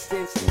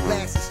distance.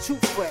 Glasses too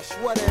fresh,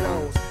 what are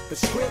those?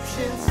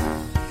 Prescriptions?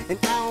 And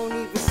I don't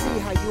even see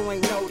how you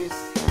ain't noticed.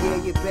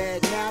 Yeah, you're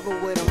bad now,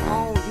 but with them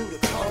on, you the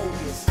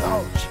coldest.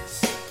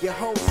 Gorgeous. Your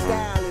whole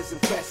style is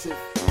impressive.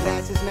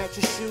 Glasses match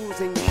your shoes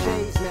and your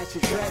shades match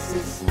your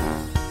dresses.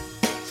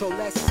 So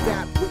let's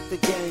stop with the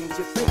games.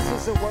 Your face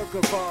is a work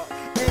of art,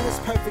 and it's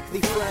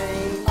perfectly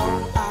framed.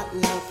 Oh, I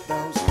love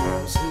those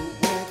girls who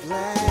wear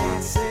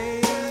glasses.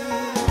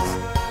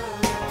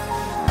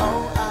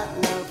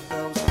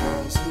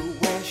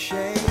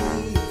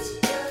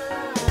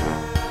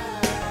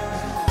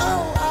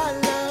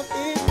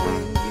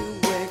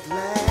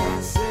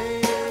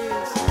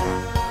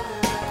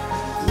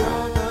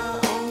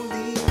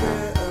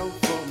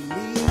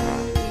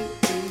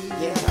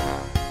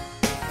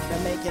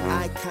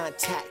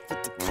 Contact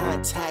with the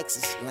contacts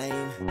is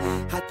lame.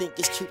 I think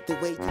it's cute the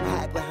way you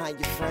hide behind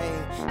your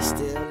frame.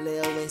 Still a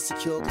little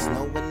insecure cause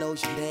no one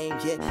knows your name.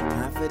 Yet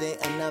confident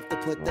enough to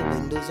put the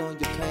windows on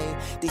your plane.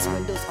 These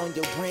windows on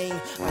your brain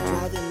are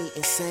driving me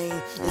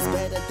insane. It's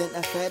better than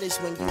a fetish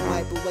when you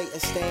wipe away a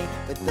stain.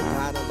 But the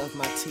bottom of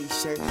my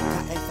t-shirt,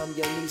 cotton from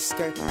your new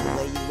skirt. The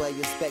way you wear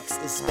your specs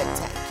is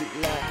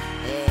spectacular.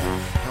 Yeah.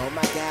 Oh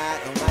my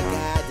God,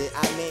 did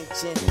I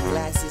mention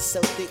glasses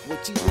so thick?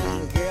 What you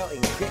mean, girl?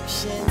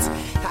 Encryptions?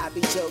 I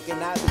be joking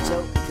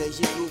because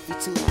you goofy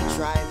too. You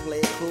try and play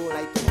it cool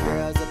like the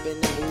girls up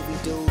in the movie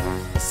do.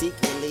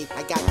 Secretly,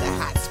 I got the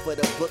hots for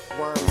the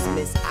bookworms,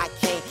 miss.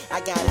 I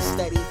gotta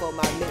study for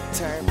my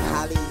midterm.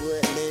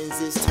 Hollywood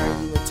lenses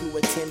turn you into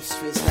a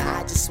temptress. Now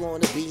I just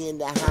wanna be in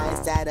the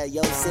hindsight of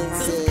your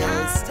senses.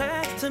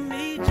 Contact to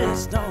me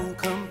just don't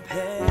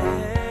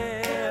compare.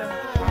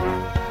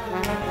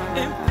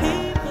 And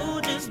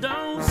people just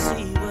don't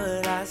see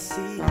what I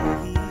see.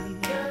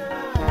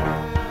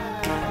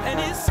 And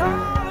it's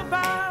all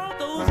about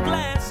those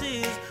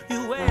glasses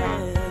you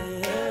wear.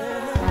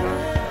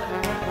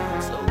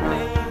 So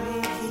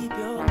baby, keep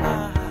your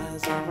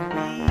eyes on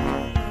me.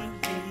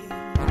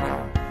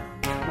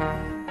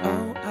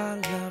 Oh, I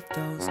love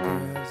those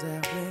girls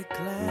that wear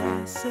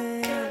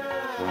glasses.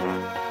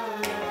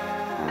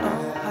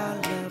 Oh, I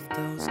love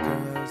those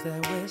girls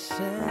that wear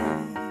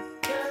shades.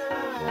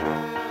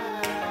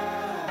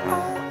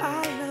 Oh,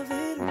 I love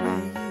it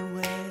when you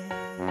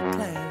wear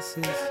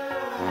glasses.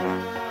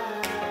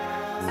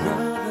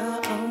 Love